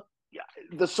mean, look,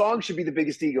 the song should be the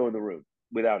biggest ego in the room,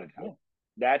 without a doubt. Yeah.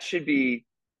 That should be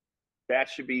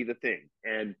the thing.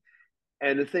 And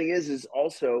the thing is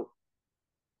also,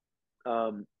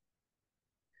 um,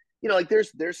 like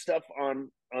there's stuff on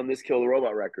this Kill the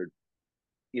Robot record.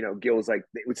 Gil was like,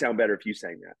 it would sound better if you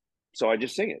sang that, so I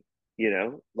just sing it.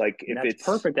 Like And if that's it's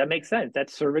perfect. That makes sense.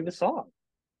 That's serving the song.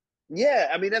 yeah.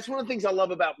 I mean, that's one of the things I love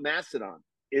about Mastodon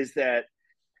is that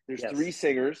there's three Yes.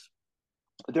 singers.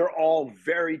 They're all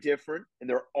very different, and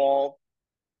they're all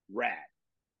rad.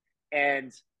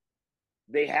 And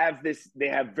they have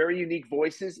very unique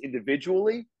voices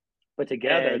individually, But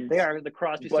together, and they are the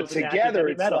Crosby, but Stills, and Nash of together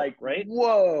heavy it's metal, like, right?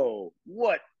 whoa,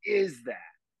 what is that?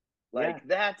 Yeah. Like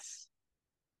that's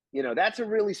a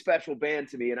really special band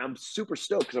to me, and I'm super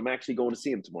stoked because I'm actually going to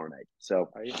see them tomorrow night. So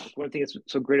Like one thing that's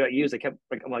so great about you is I'm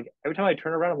like every time I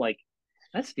turn around, I'm like,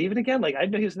 that's Steven again. Like I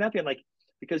didn't know he was in that band. Like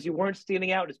because you weren't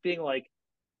standing out as being like,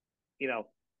 you know,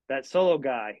 that solo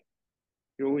guy.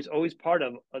 You're always part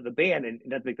of the band, and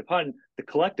not to make the pun, the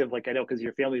collective. Like I know because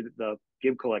your family, the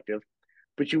Gibb collective,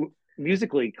 but you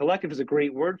musically, collective is a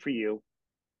great word for you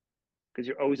because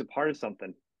you're always a part of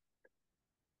something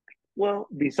well,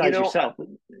 besides yourself.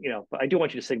 But I do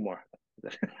want you to sing more.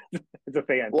 As a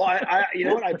fan, I you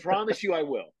know what? I promise you, I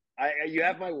will. You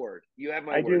have my word. You have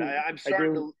my I word. do. I'm I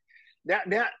starting do. to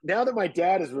now that my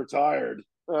dad is retired.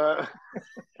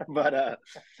 But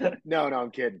no,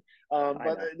 I'm kidding. I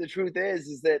But know. the truth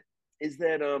is that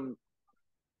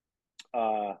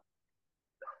uh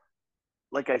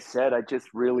like I said, I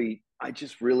just really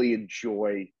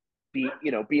enjoy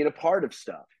being a part of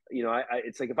stuff.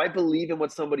 It's like if I believe in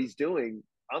what somebody's doing,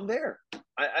 I'm there.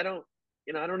 I don't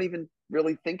I don't even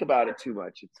really think about it too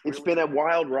much. It's been a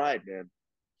wild ride, man.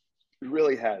 It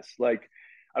really has. Like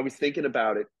I was thinking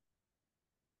about it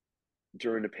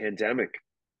during the pandemic.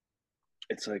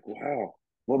 It's like, wow,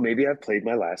 well maybe I've played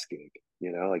my last gig.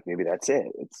 Like maybe that's it.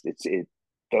 It's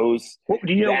those What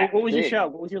do you know? that What was your show?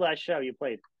 thing. What was your last show you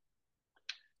played?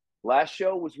 Last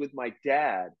show was with my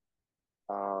dad.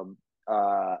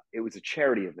 It was a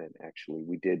charity event actually.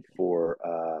 We did for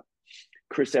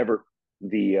Chris Evert,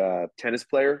 the tennis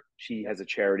player. She Yep. has a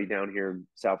charity down here in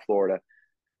South Florida.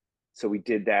 So we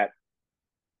did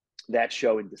that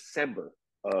show in December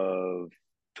of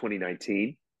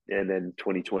 2019, and then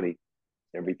 2020,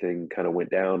 everything kind of went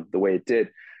down the way it did.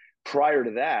 Prior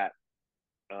to that,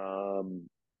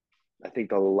 I think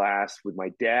the last with my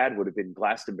dad would have been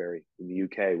Glastonbury in the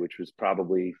UK, which was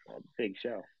probably Big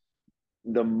show.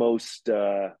 the most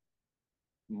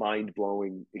mind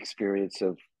blowing experience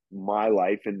of my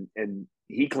life, and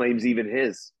he claims even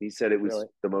his. He said it was Really.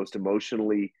 the most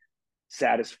emotionally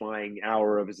satisfying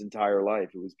hour of his entire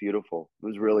life. It was beautiful. It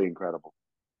was really incredible,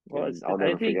 Well, and I'll I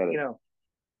never think forget it.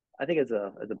 I think as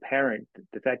a parent,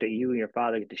 the fact that you and your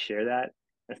father get to share that,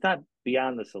 it's not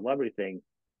beyond the celebrity thing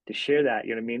to share that.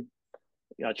 You know what I mean?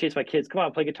 I chase my kids. Come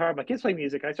on, play guitar. My kids play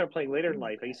music. I started playing later in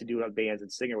life. I used to do bands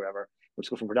and sing or whatever, which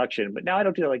go from production. But now I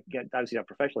don't do that like obviously not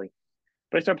professionally.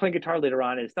 But I started playing guitar later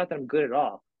on, and it's not that I'm good at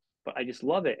all, but I just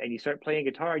love it. And you start playing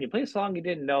guitar, and you play a song you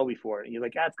didn't know before, and you're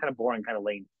like, it's kind of boring, kind of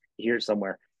lame. You hear it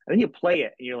somewhere, and then you play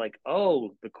it, and you're like,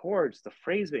 oh, the chords, the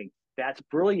phrasing, that's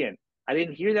brilliant. I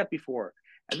didn't hear that before.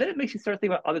 And then it makes you start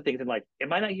thinking about other things in life.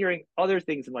 Am I not hearing other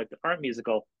things in life that aren't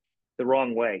musical the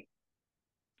wrong way?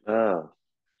 Oh,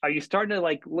 Are you starting to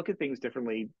like look at things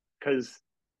differently? Because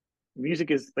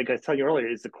music is, like I was telling you earlier,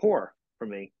 is the core for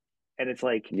me. And it's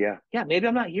like, yeah. yeah, maybe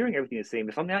I'm not hearing everything the same.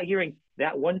 If I'm not hearing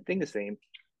that one thing the same,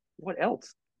 what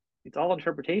else? It's all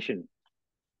interpretation.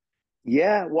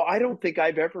 Yeah, well, I don't think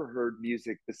I've ever heard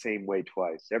music the same way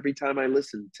twice. Every time I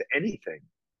listen to anything,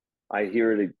 I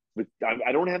hear it with.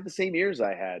 I don't have the same ears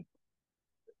I had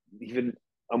even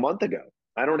a month ago.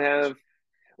 I don't have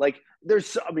like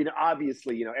there's. I mean,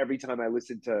 obviously, every time I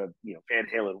listen to Van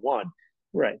Halen one,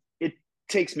 Right. it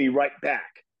takes me right back,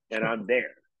 and I'm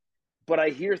there. But I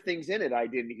hear things in it I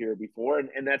didn't hear before,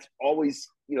 and that's always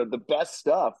the best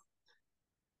stuff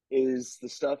is the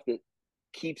stuff that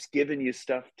keeps giving you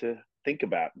stuff to think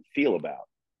about and feel about.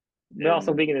 But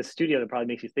also And being in a studio that probably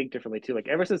makes you think differently too. Like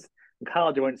ever since in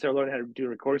college, I went and started learning how to do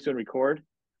recording, so record.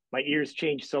 my ears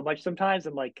change so much sometimes.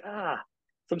 I'm like,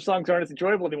 some songs aren't as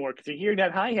enjoyable anymore because you're hearing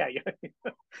that hi hat.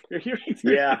 You're hearing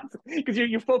through Yeah, because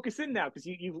you're focused in now because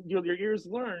your ears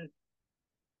learn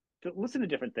to listen to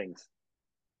different things,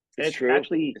 and it's it's true.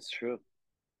 actually It's true.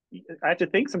 I have to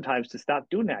think sometimes to stop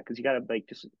doing that because you got to like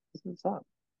just listen to the song.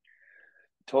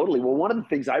 Totally. Well, one of the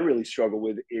things I really struggle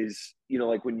with is,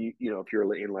 like when if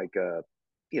you're in like a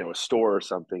store or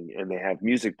something and they have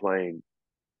music playing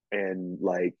and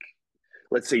like,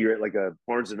 let's say you're at like a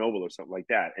Barnes and Noble or something like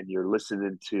that and you're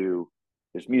listening to,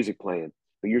 there's music playing,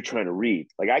 but you're trying to read.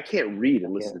 Like I can't read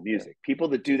and listen Yeah, to yeah, music. People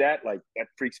that do that, like that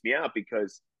freaks me out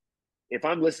because if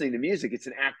I'm listening to music, it's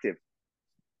an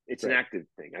right. active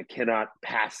thing. I cannot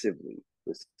passively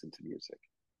listen to music.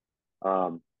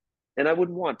 Um, and I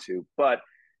wouldn't want to, but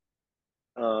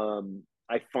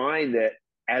I find that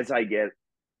as I get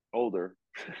older,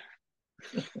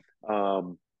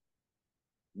 um,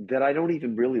 that I don't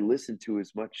even really listen to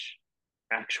as much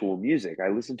actual music. I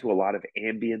listen to a lot of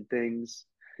ambient things.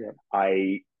 Yeah,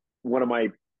 I One of my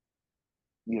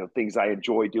things I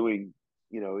enjoy doing,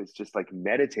 is just like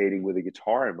meditating with a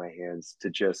guitar in my hands to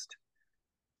just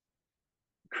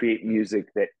create music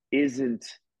that isn't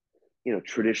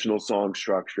traditional song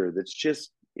structure. That's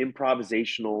just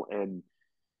improvisational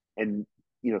and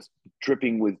you know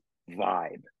dripping with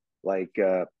vibe. Like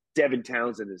Devin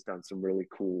Townsend has done some really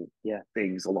cool yeah.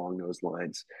 things along those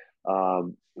lines.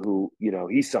 Who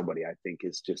he's somebody I think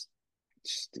is just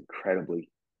incredibly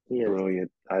He is.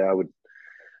 brilliant. I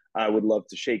would love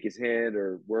to shake his hand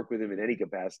or work with him in any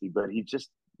capacity, but he just,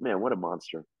 man, what a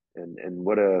monster, and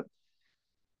what a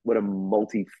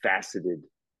multifaceted,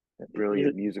 He's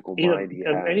brilliant musical he's mind he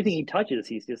anything has. he touches,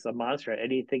 he's just a monster at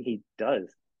anything he does.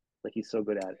 Like he's so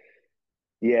good at it.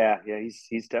 Yeah,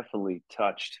 he's definitely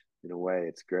touched in a way.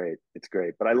 It's great. It's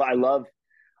great. But I love,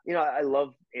 I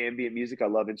love ambient music. I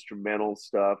love instrumental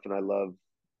stuff, and I love,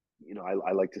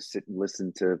 I like to sit and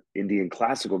listen to Indian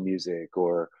classical music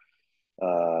or,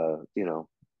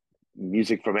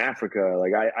 music from Africa.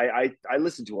 Like I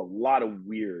listen to a lot of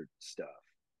weird stuff,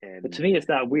 But to and me, it's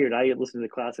not weird. I listen to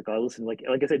classical. I listen like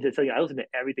I said to tell you, I listen to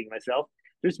everything myself.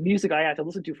 There's music I have to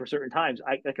listen to for certain times.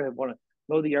 I like I want to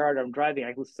mow the yard. Or I'm driving.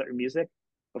 I can listen to certain music.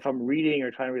 If I'm reading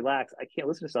or trying to relax, I can't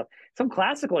listen to stuff. Some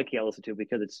classical I can't listen to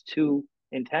because it's too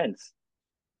intense.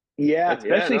 yeah,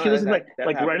 Especially if no, you listen to that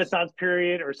like happens. Renaissance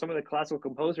period or some of the classical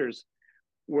composers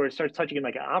where it starts touching in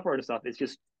like opera and stuff. It's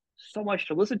just so much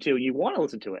to listen to. You want to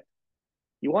listen to it.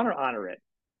 You want to honor it.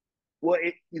 Well,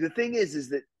 the thing is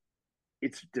that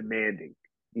it's demanding.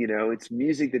 It's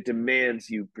music that demands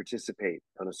you participate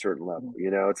on a certain level.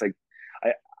 It's like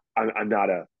I I'm not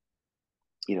a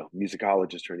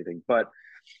musicologist or anything, but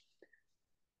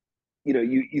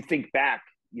you think back,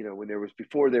 when there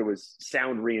was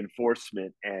sound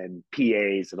reinforcement and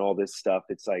PAs and all this stuff.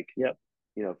 It's like, Yep.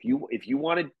 if you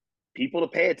wanted people to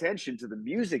pay attention to the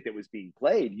music that was being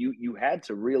played, you had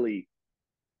to really,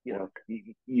 Work.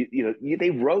 they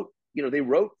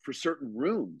wrote for certain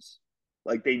rooms.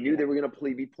 Like they knew Yeah. they were going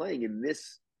to be playing in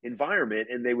this environment,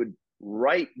 and they would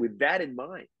write with that in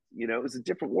mind. It was a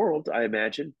different world, I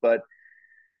imagine, but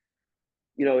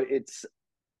it's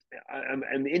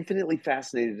I'm infinitely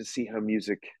fascinated to see how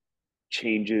music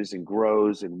changes and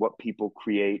grows and what people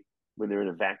create when they're in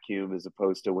a vacuum as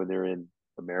opposed to when they're in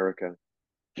America.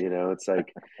 It's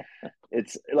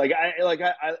like I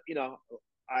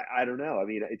don't know. I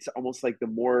mean, it's almost like the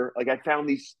more like I found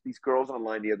these girls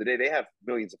online the other day. They have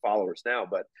millions of followers now,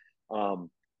 but um,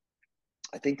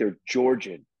 I think they're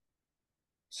Georgian,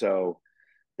 so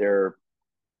they're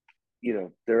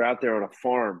they're out there on a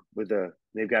farm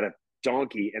they've got a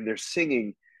donkey and they're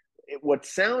singing what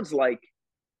sounds like,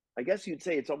 I guess you'd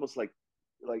say it's almost like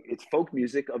it's folk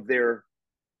music of their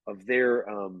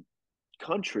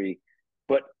country,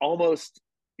 but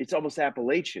it's almost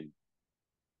Appalachian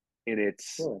in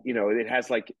its Cool. it has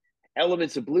like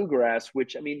elements of bluegrass,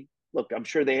 which, I mean, look, I'm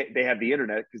sure they have the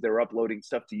internet because they're uploading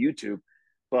stuff to YouTube,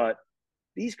 but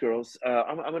these girls,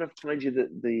 I'm gonna find you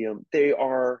they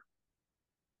are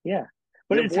Yeah.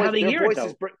 But it's how they their hear it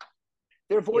voices though.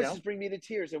 their You voices know. bring me to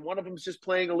tears, and one of them's just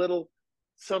playing a little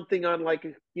something on like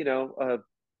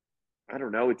I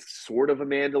don't know, it's sort of a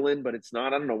mandolin, but it's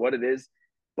not. I don't know what it is,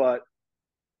 but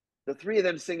the three of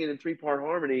them singing in three-part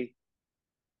harmony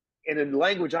in a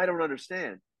language I don't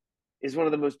understand is one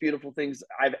of the most beautiful things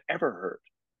I've ever heard.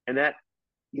 And that,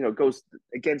 goes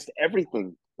against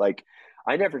everything. Like,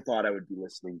 I never thought I would be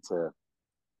listening to,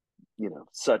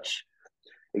 such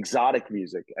exotic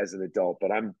music as an adult,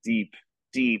 but I'm deep,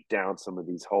 deep down some of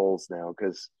these holes now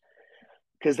because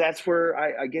that's where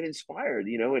I get inspired,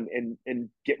 and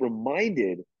get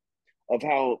reminded of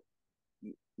how,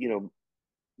 you know,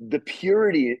 the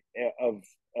purity of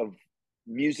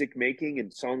music making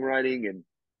and songwriting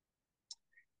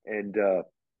and uh,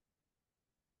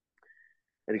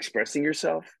 and expressing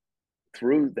yourself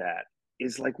through that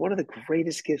is like one of the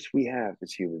greatest gifts we have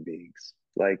as human beings.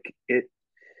 Like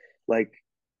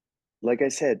like I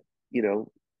said, you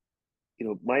know,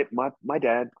 my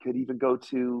dad could even go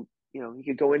to, he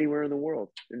could go anywhere in the world,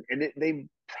 and they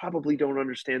probably don't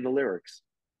understand the lyrics,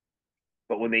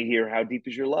 but when they hear "How Deep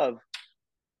Is Your Love,"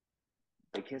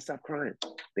 they can't stop crying.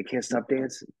 They can't stop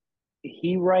dancing.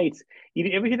 He writes. You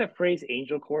ever hear that phrase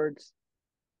 "angel chords"?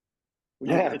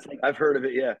 Yeah, It's like I've heard of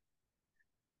it. Yeah,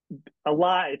 a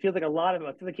lot. It feels like a lot of.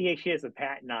 I feel like he actually has a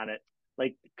patent on it,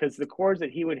 like because the chords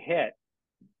that he would hit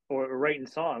or write in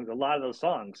songs, a lot of those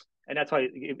songs, and that's why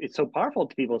it's so powerful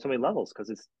to people on so many levels because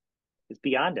it's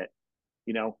beyond it,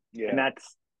 and yeah,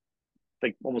 that's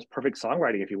like almost perfect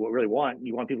songwriting if you really want.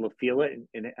 You want people to feel it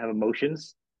and have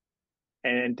emotions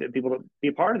and to people to be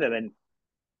a part of them, and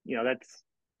that's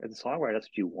as a songwriter, that's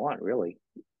what you want, really.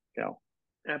 You know,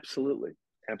 absolutely,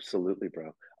 absolutely,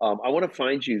 bro. I want to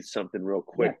find you something real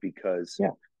yeah, quick because yeah.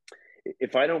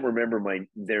 if I don't remember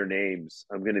their names,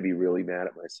 I'm going to be really mad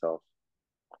at myself.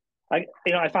 I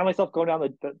find myself going down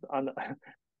on the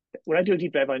when I do a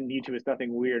deep dive on YouTube, it's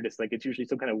nothing weird. It's like it's usually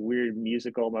some kind of weird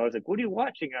musical. And I was like, "What are you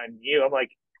watching on you?" I'm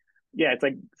like, "Yeah, it's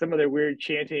like some of their weird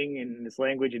chanting in this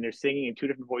language, and they're singing in two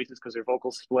different voices because their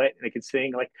vocals split, and they can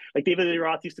sing like David Lee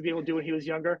Roth used to be able to do when he was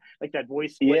younger, like that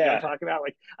voice split. You know what Yeah, I'm talking about?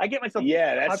 Like I get myself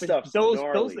yeah, that caught in stuff's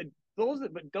gnarly.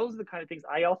 but those are the kind of things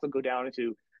I also go down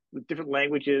into with different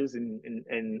languages,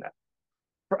 and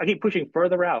I keep pushing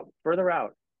further out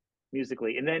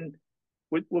musically, and then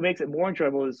what makes it more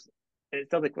enjoyable is it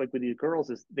sounds like with these girls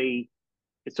is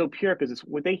it's so pure because it's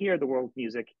what they hear the world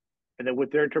music and then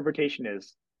what their interpretation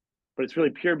is, but it's really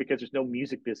pure because there's no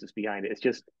music business behind it. It's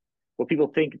just what people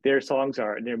think their songs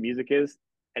are and their music is,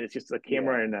 and it's just a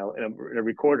camera Yeah. and a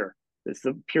recorder. It's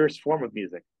the purest form of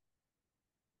music.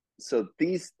 So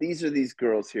these are these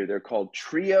girls here. They're called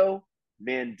Trio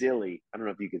Mandilli. I don't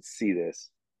know if you can see this.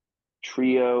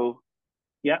 Trio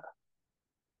Yeah.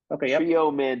 Okay. Yep.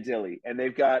 Trio Mandilli, and they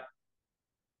got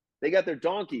their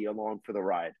donkey along for the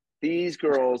ride. These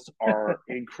girls are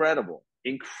incredible,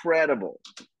 incredible.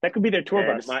 That could be their tour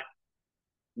And bus.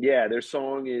 their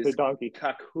song The is donkey.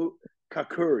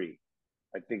 Kakuri,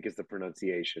 I think is the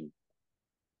pronunciation.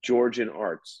 Georgian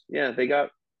Arts. Yeah, they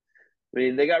got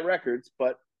records,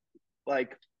 but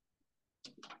like,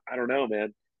 I don't know,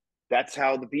 man. That's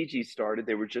how the Bee Gees started.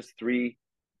 They were just three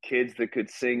kids that could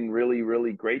sing really,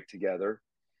 really great together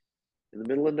in the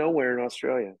middle of nowhere in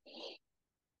Australia.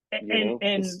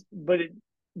 And This, but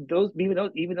those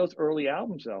even those early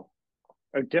albums though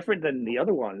are different than the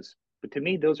other ones. But to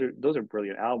me, those are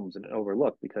brilliant albums and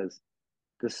overlooked because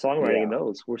the songwriting in yeah.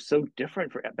 those were so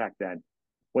different for back then.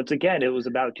 Once again, it was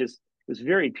about just it was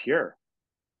very pure.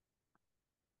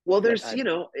 Well, That there's,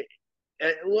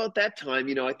 well, at that time,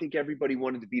 I think everybody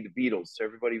wanted to be the Beatles. So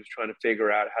everybody was trying to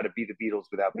figure out how to be the Beatles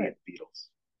without being right, the Beatles,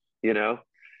 you know?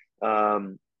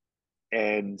 Um,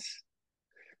 and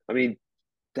I mean,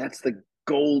 that's the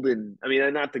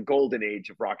not the golden age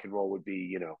of rock and roll would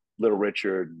be, Little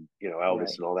Richard and, Elvis right.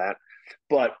 and all that.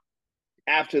 But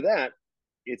after that,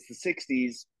 it's the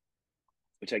 60s,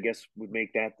 which I guess would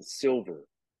make that the silver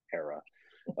era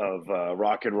of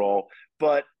rock and roll.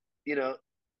 But, you know,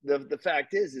 the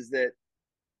fact is that,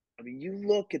 I mean, you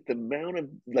look at the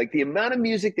amount of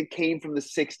music that came from the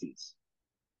 60s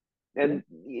Yeah, and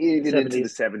even into the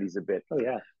 '70s. 70s a bit. Oh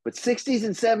yeah, But 60s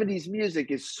and 70s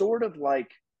music is sort of like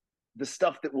the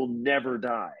stuff that will never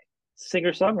die.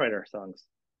 singer songwriter songs.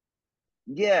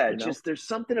 Yeah, You know, just there's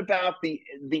something about the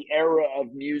era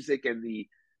of music and the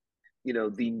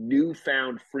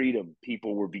newfound freedom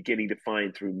people were beginning to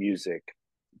find through music,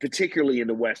 particularly in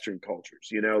the Western cultures.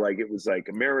 Like it was like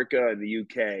America and the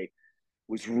UK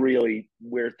was really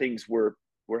where things were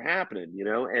happening.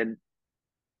 And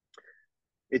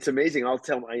it's amazing. I'll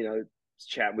tell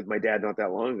chat with my dad not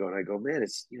that long ago, and I go, man,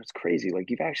 it's crazy. Like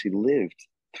you've actually lived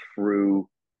through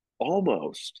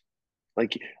almost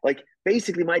like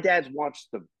basically my dad's watched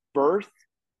the birth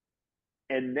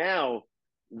and now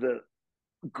the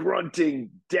grunting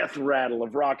death rattle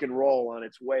of rock and roll on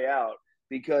its way out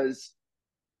because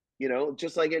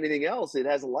just like anything else, it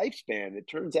has a lifespan. It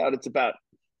turns out it's about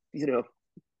you know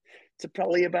it's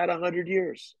probably about 100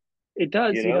 years. it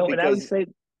does. And I would Because say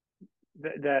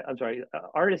that I'm sorry,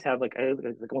 artists have like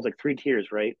almost like three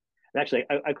tiers, right? And actually,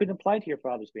 I couldn't apply to your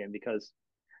father's band because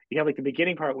you have like the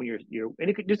beginning part when you're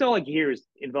and there's no like years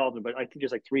involved in, but I think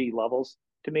there's like three levels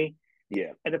to me.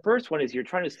 yeah, And the first one is you're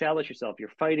trying to establish yourself.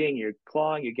 You're fighting, you're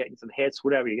clawing, you're getting some hits,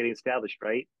 whatever. You're getting established,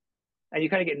 right? and you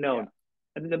kind of get Yeah. known.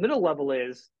 And then the middle level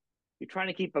is you're trying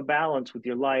to keep a balance with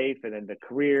your life and then the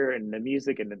career and the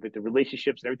music and the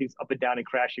relationships and everything's up and down and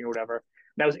crashing or whatever.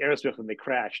 And that was Aerosmith when they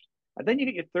crashed. And then you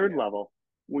get your third Yeah. level,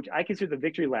 which I consider the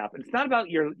victory lap. And it's not about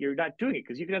you're not doing it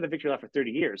because you can have the victory lap for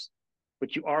 30 years,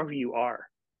 but you are who you are.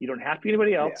 You don't have to be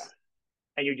anybody Yeah. else,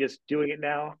 and you're just doing it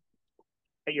now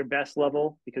at your best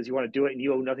level because you want to do it and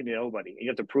you owe nothing to nobody. And you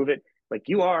have to prove it. Like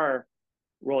you are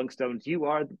Rolling Stones, you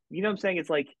are, you know what I'm saying? It's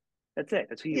like, that's it.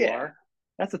 That's who you Yeah. are.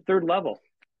 That's the third level.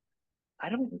 I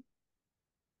don't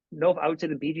know if I would say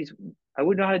the Bee Gees, I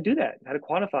wouldn't know how to do that, how to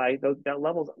quantify those that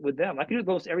levels with them. I could do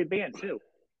those every band too,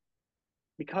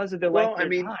 because of their length Well, of I their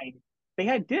mean, time. They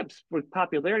had dips with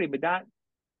popularity, but that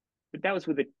was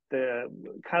with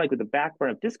the kind of like with the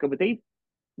backburn of disco. But they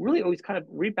really always kind of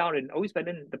rebounded and always been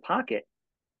in the pocket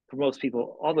for most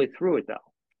people all the way through it, though.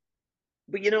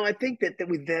 but I think that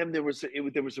with them there was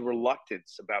a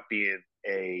reluctance about being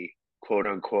a quote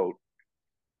unquote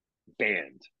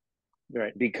band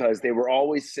Right. because they were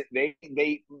always they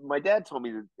my dad told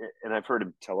me that, and I've heard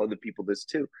him tell other people this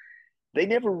too. They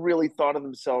never really thought of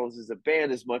themselves as a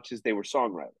band as much as they were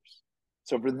songwriters.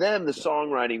 So for them, the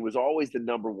songwriting was always the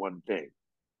number one thing,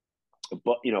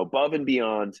 but above and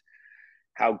beyond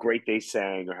how great they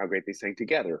sang or how great they sang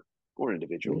together or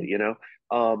individually.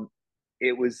 Mm-hmm. Um,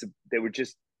 it was they were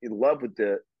just in love with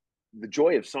the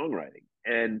joy of songwriting,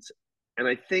 and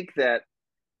I think that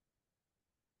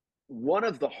one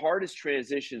of the hardest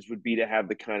transitions would be to have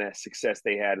the kind of success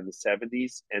they had in the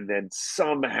 70s and then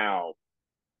somehow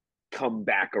come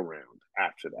back around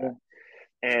after that.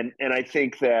 Yeah. And I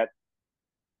think that,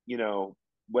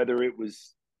 whether it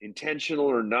was intentional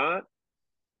or not,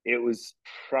 it was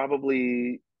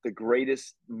probably the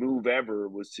greatest move ever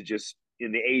was to just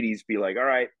in the 80s be like, all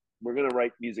right, we're going to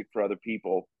write music for other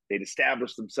people. They'd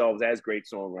established themselves as great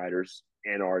songwriters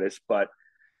and artists, but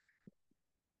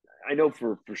I know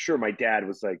for sure my dad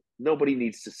was like, nobody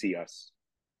needs to see us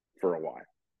for a while.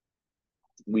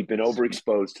 We've been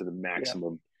overexposed to the Yeah.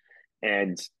 maximum,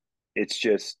 and it's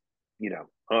just,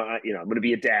 I'm going to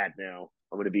be a dad now.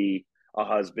 I'm going to be a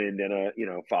husband and a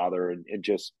father, and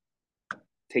just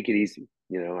take it easy.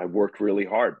 I worked really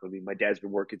hard. I mean, my dad's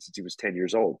been working since he was 10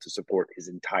 years old to support his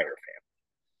entire family.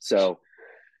 So,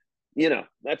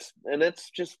 that's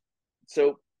just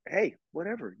so. Hey,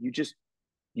 whatever. You just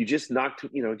knocked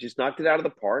it out of the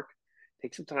park.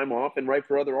 Take some time off and write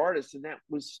for other artists, and that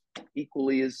was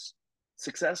equally as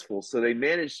successful. So they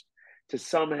managed to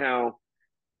somehow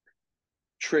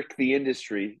trick the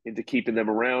industry into keeping them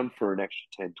around for an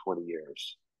extra 10, 20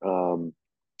 years.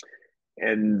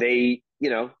 And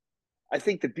I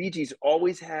think the Bee Gees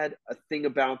always had a thing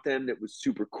about them that was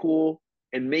super cool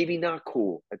and maybe not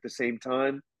cool at the same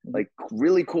time, Mm-hmm. like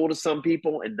really cool to some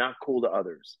people and not cool to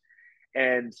others.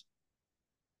 And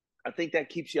I think that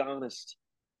keeps you honest,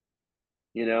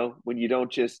 when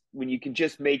you can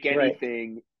just make Right.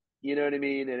 anything, you know what I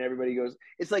mean? And everybody goes,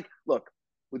 it's like, look,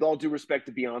 with all due respect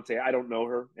to Beyonce, I don't know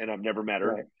her and I've never met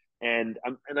her. Right. And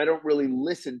I don't really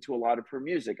listen to a lot of her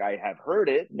music. I have heard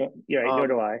it. No, yeah, nor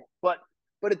do Um, I. but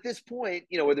but at this point,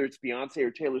 whether it's Beyonce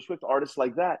or Taylor Swift, artists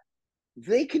like that,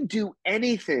 they can do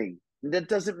anything. That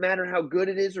doesn't matter how good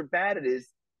it is or bad it is.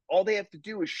 All they have to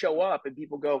do is show up and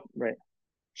people go, Right.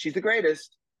 she's the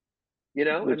greatest.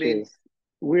 I Which mean, is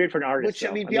weird for an artist, which I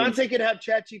though. mean, I mean, Beyonce could have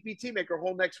ChatGPT make her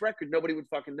whole next record. Nobody would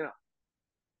fucking know,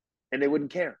 and they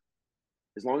wouldn't care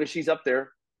as long as she's up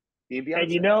there being and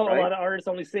Beyonce, a right? lot of artists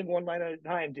only sing one line at a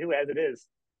time too, as it is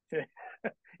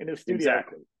in the studio.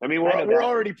 Exactly. I mean, I we're know we're that.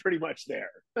 already pretty much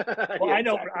there. Well, Yeah, I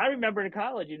know. exactly. I remember in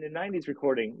college in the '90s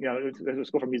recording. It was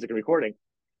school for music and recording,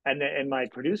 and my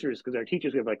producers, because our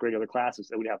teachers, we have like regular classes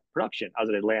that would have production. I was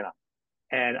in Atlanta,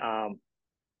 and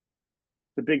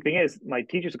the big thing is my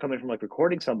teachers would come in from like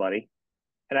recording somebody,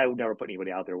 and I would never put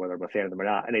anybody out there, whether I'm a fan of them or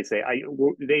not. And they say,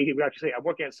 they would actually say, I'm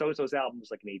working on so and so's album,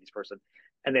 just like an '80s person,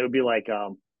 and they would be like,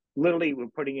 literally, we're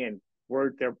putting in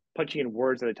they're punching in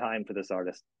words at a time for this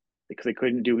artist because they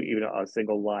couldn't do even a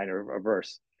single line or a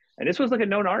verse. And this was like a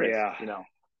known artist, Yeah,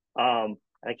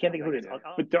 I can't think of who it is,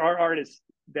 but there are artists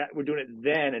that were doing it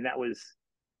then, and that was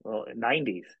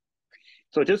 '90s.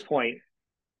 So at this point,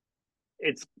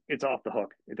 it's off the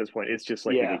hook. At this point, it's just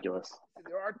like yeah. ridiculous.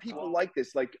 There are people like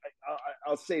this. Like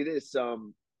I'll say this: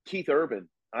 Keith Urban.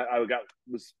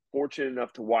 Was fortunate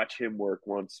enough to watch him work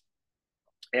once,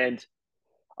 and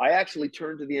I actually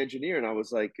turned to the engineer and I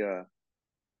was like, "Are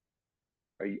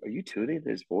you tuning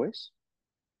his voice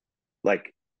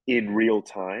like in real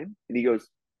time?" And he goes,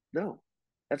 "No,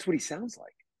 that's what he sounds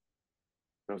like."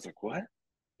 And I was like, "What?"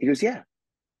 He goes, "Yeah,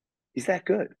 he's that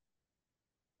good."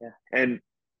 Yeah. And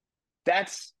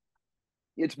that's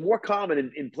it's more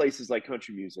common in places like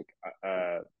country music.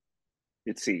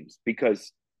 It seems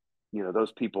because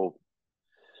those people,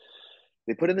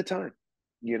 they put in the time.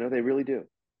 They really do.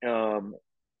 Um,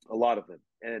 a lot of them,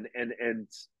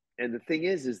 and the thing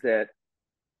is that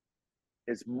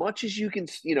as much as you can,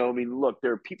 I mean, look,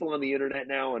 there are people on the internet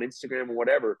now, on Instagram or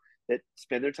whatever, that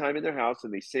spend their time in their house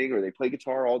and they sing or they play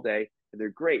guitar all day, and they're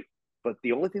great. But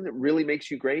the only thing that really makes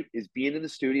you great is being in the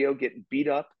studio, getting beat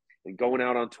up, and going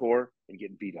out on tour and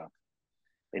getting beat up,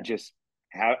 Yeah. and just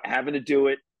having to do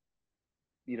it,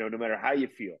 no matter how you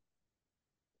feel.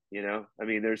 I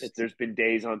mean, It's there's been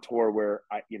days on tour where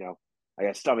I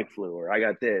got stomach flu or I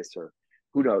got this or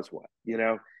who knows what,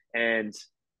 and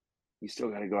you still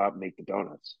got to go out and make the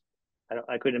donuts.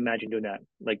 I couldn't imagine doing that.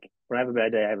 Like when I have a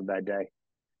bad day, I have a bad day.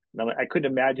 And I'm like, I couldn't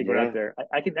imagine going out Yeah. there.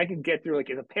 I can get through like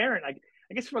as a parent.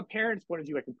 I guess from a parent's point of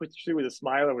view, I can push through with a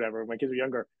smile or whatever. When my kids were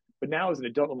younger, but now as an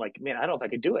adult, I'm like, man, I don't know if I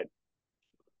could do it.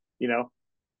 You know,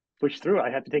 push through. I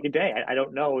have to take a day. I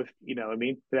don't know if I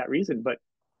mean for that reason. But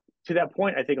to that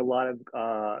point, I think a lot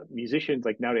of musicians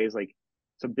like nowadays, like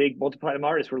some big multi-platinum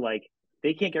artists, were like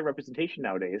they can't get representation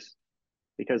nowadays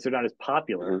because they're not as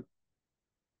popular Mm-hmm.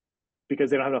 because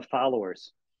they don't have enough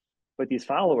followers. But these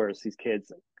followers, these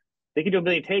kids, they can do a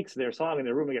million takes of their song in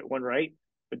their room and get one right,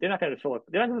 but they're not going to fill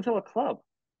a club.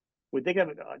 Would they have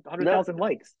 100,000 No.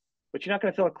 likes? But you're not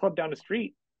going to fill a club down the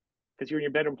street because you're in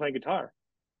your bedroom playing guitar.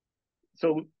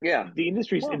 So Yeah. the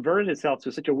industry's Well, inverted itself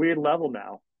to such a weird level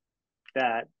now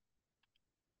that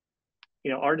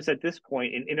artists at this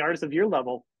point, in artists of your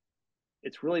level,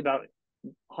 it's really about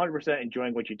 100%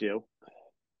 enjoying what you do.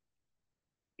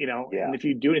 And yeah. if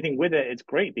you do anything with it, it's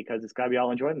great because it's got to be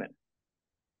all enjoyment.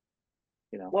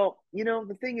 You know, Well,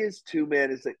 the thing is too,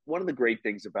 man, is that one of the great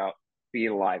things about being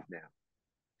alive now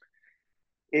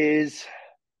is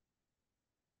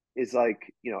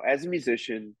like, as a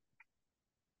musician,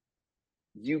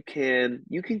 you can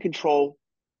control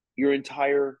your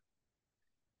entire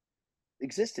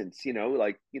existence,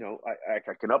 like, I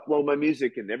can upload my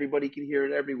music and everybody can hear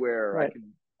it everywhere. I right?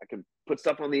 can I can put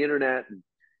stuff on the internet, and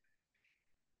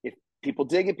if people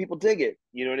dig it, people dig it.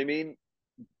 You know what I mean?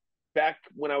 Back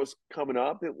when I was coming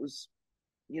up, it was,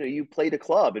 you played a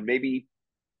club and maybe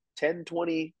 10,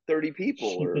 20, 30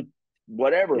 people or Yeah,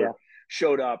 whatever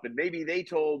showed up, and maybe they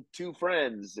told two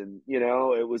friends, and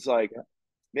it was like, yeah.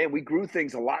 man, we grew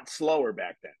things a lot slower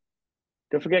back then.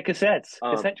 Don't forget cassettes.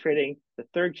 um Cassette trading, the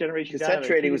third generation down, Cassette or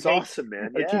trading was TDK, awesome,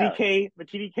 man. or Yeah. TDK, but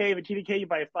TDK, you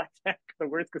buy a 5 pack, the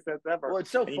worst cassettes ever, Well,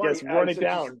 it's so and you funny. just run it So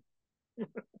just down.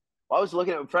 I was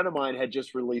looking at, a friend of mine had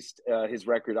just released his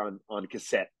record on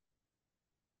cassette.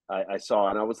 I saw,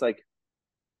 and I was like,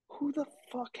 who the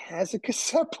fuck has a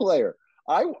cassette player?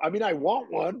 I mean, I want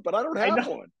one, but I don't I have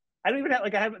know. one. I don't even have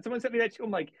like I have someone sent me that too.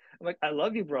 I'm like, I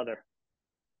love you, brother.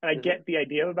 And I Uh-huh. get the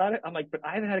idea about it. I'm like, but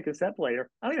I haven't had a cassette player.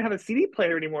 I don't even have a CD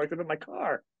player anymore except in my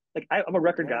car. Like I'm a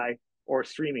record Yeah. guy or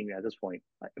streaming at this point.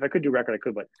 If I could do record, I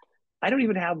could, but I don't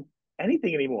even have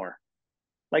anything anymore.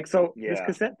 Like so, this Yeah.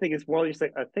 cassette thing is more just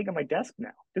like a thing on my desk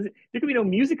now. There could be no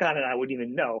music on it. I wouldn't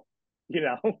even know. You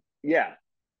know? Yeah.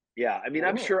 Yeah. I mean,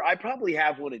 I'm Oh, sure I probably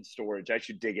have one in storage. I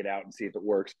should dig it out and see if it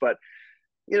works. But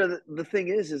the thing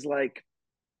is like,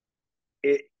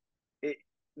 it it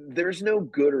there's no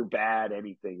good or bad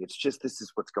anything. It's just, this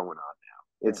is what's going on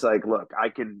now. right. It's like, look, I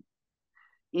can,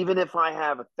 even if I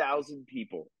have 1,000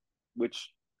 people,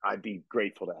 which I'd be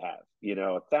grateful to have,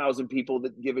 1,000 people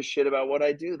that give a shit about what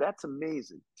I do. That's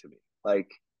amazing to me. Like,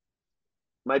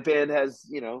 my band has,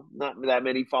 not that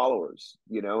many followers,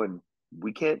 and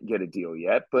we can't get a deal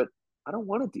yet, but I don't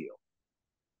want a deal.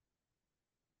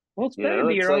 Well, it's better to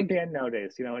be It's your own like, band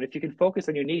nowadays. And if you can focus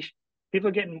on your niche, people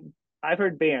are getting. I've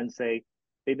heard bands say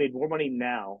they made more money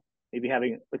now, maybe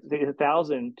having let's say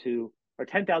 1,000 to or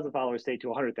 10,000 followers, say to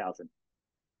 100,000.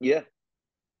 yeah,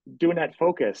 Doing that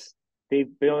focus, they've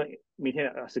been maintain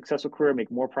a successful career,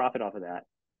 make more profit off of that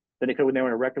than they could when they were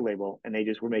in a record label and they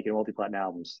just were making multi-platinum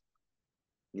albums.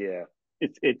 yeah.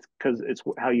 It's because it's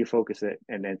how you focus it,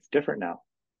 and it's different now.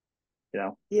 You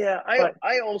know, Yeah, but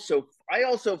I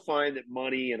also find that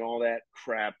money and all that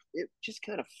crap, it just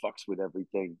kind of fucks with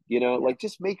everything. yeah, Like,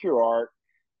 just make your art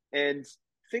and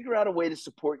figure out a way to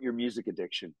support your music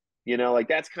addiction. Like,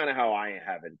 that's kind of how I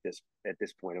have it at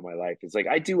this point in my life. It's like,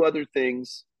 I do other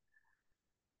things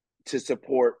to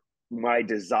support my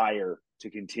desire to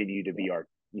continue to yeah,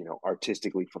 be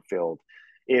artistically fulfilled.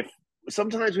 If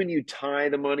sometimes when you tie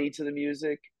the money to the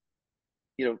music,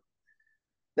 you know,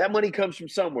 that money comes from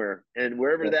somewhere, and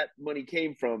wherever yeah, that money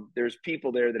came from, there's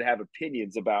people there that have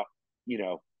opinions about, you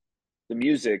know, the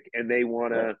music, and they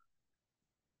want right.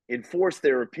 to enforce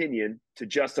their opinion to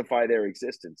justify their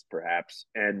existence, perhaps.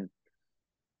 And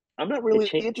I'm not It really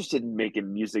changed. interested in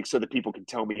making music so that people can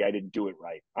tell me I didn't do it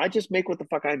right. I just make what the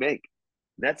fuck I make.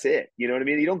 That's it. You know what I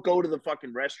mean? You don't go to the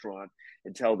fucking restaurant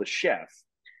and tell the chef,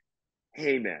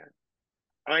 hey man,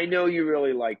 I know you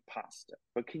really like pasta,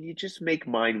 but can you just make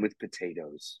mine with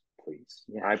potatoes, please?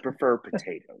 Yeah, I prefer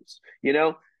potatoes. You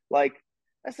know, like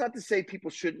that's not to say people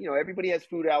should, everybody has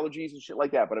food allergies and shit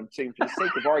like that, but I'm saying for the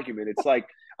sake of argument, it's like,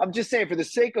 I'm just saying for the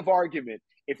sake of argument,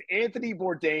 if Anthony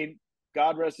Bourdain,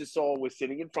 God rest his soul, was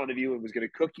sitting in front of you and was going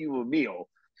to cook you a meal,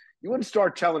 you wouldn't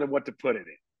start telling him what to put in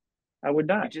it. I would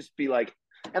You not. just be like,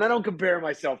 and I don't compare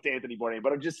myself to Anthony Bourdain,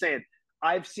 but I'm just saying,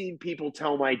 I've seen people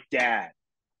tell my dad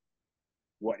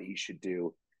what he should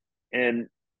do. And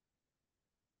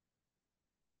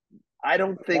I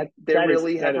don't That think they that is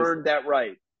really that have is earned that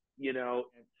right. You know,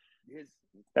 his,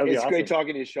 that would be it's great awesome.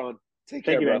 talking to you, Sean. Take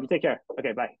Thank care, you, man. bro. You take care.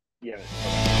 Okay, bye. Yeah.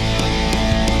 Bye-bye.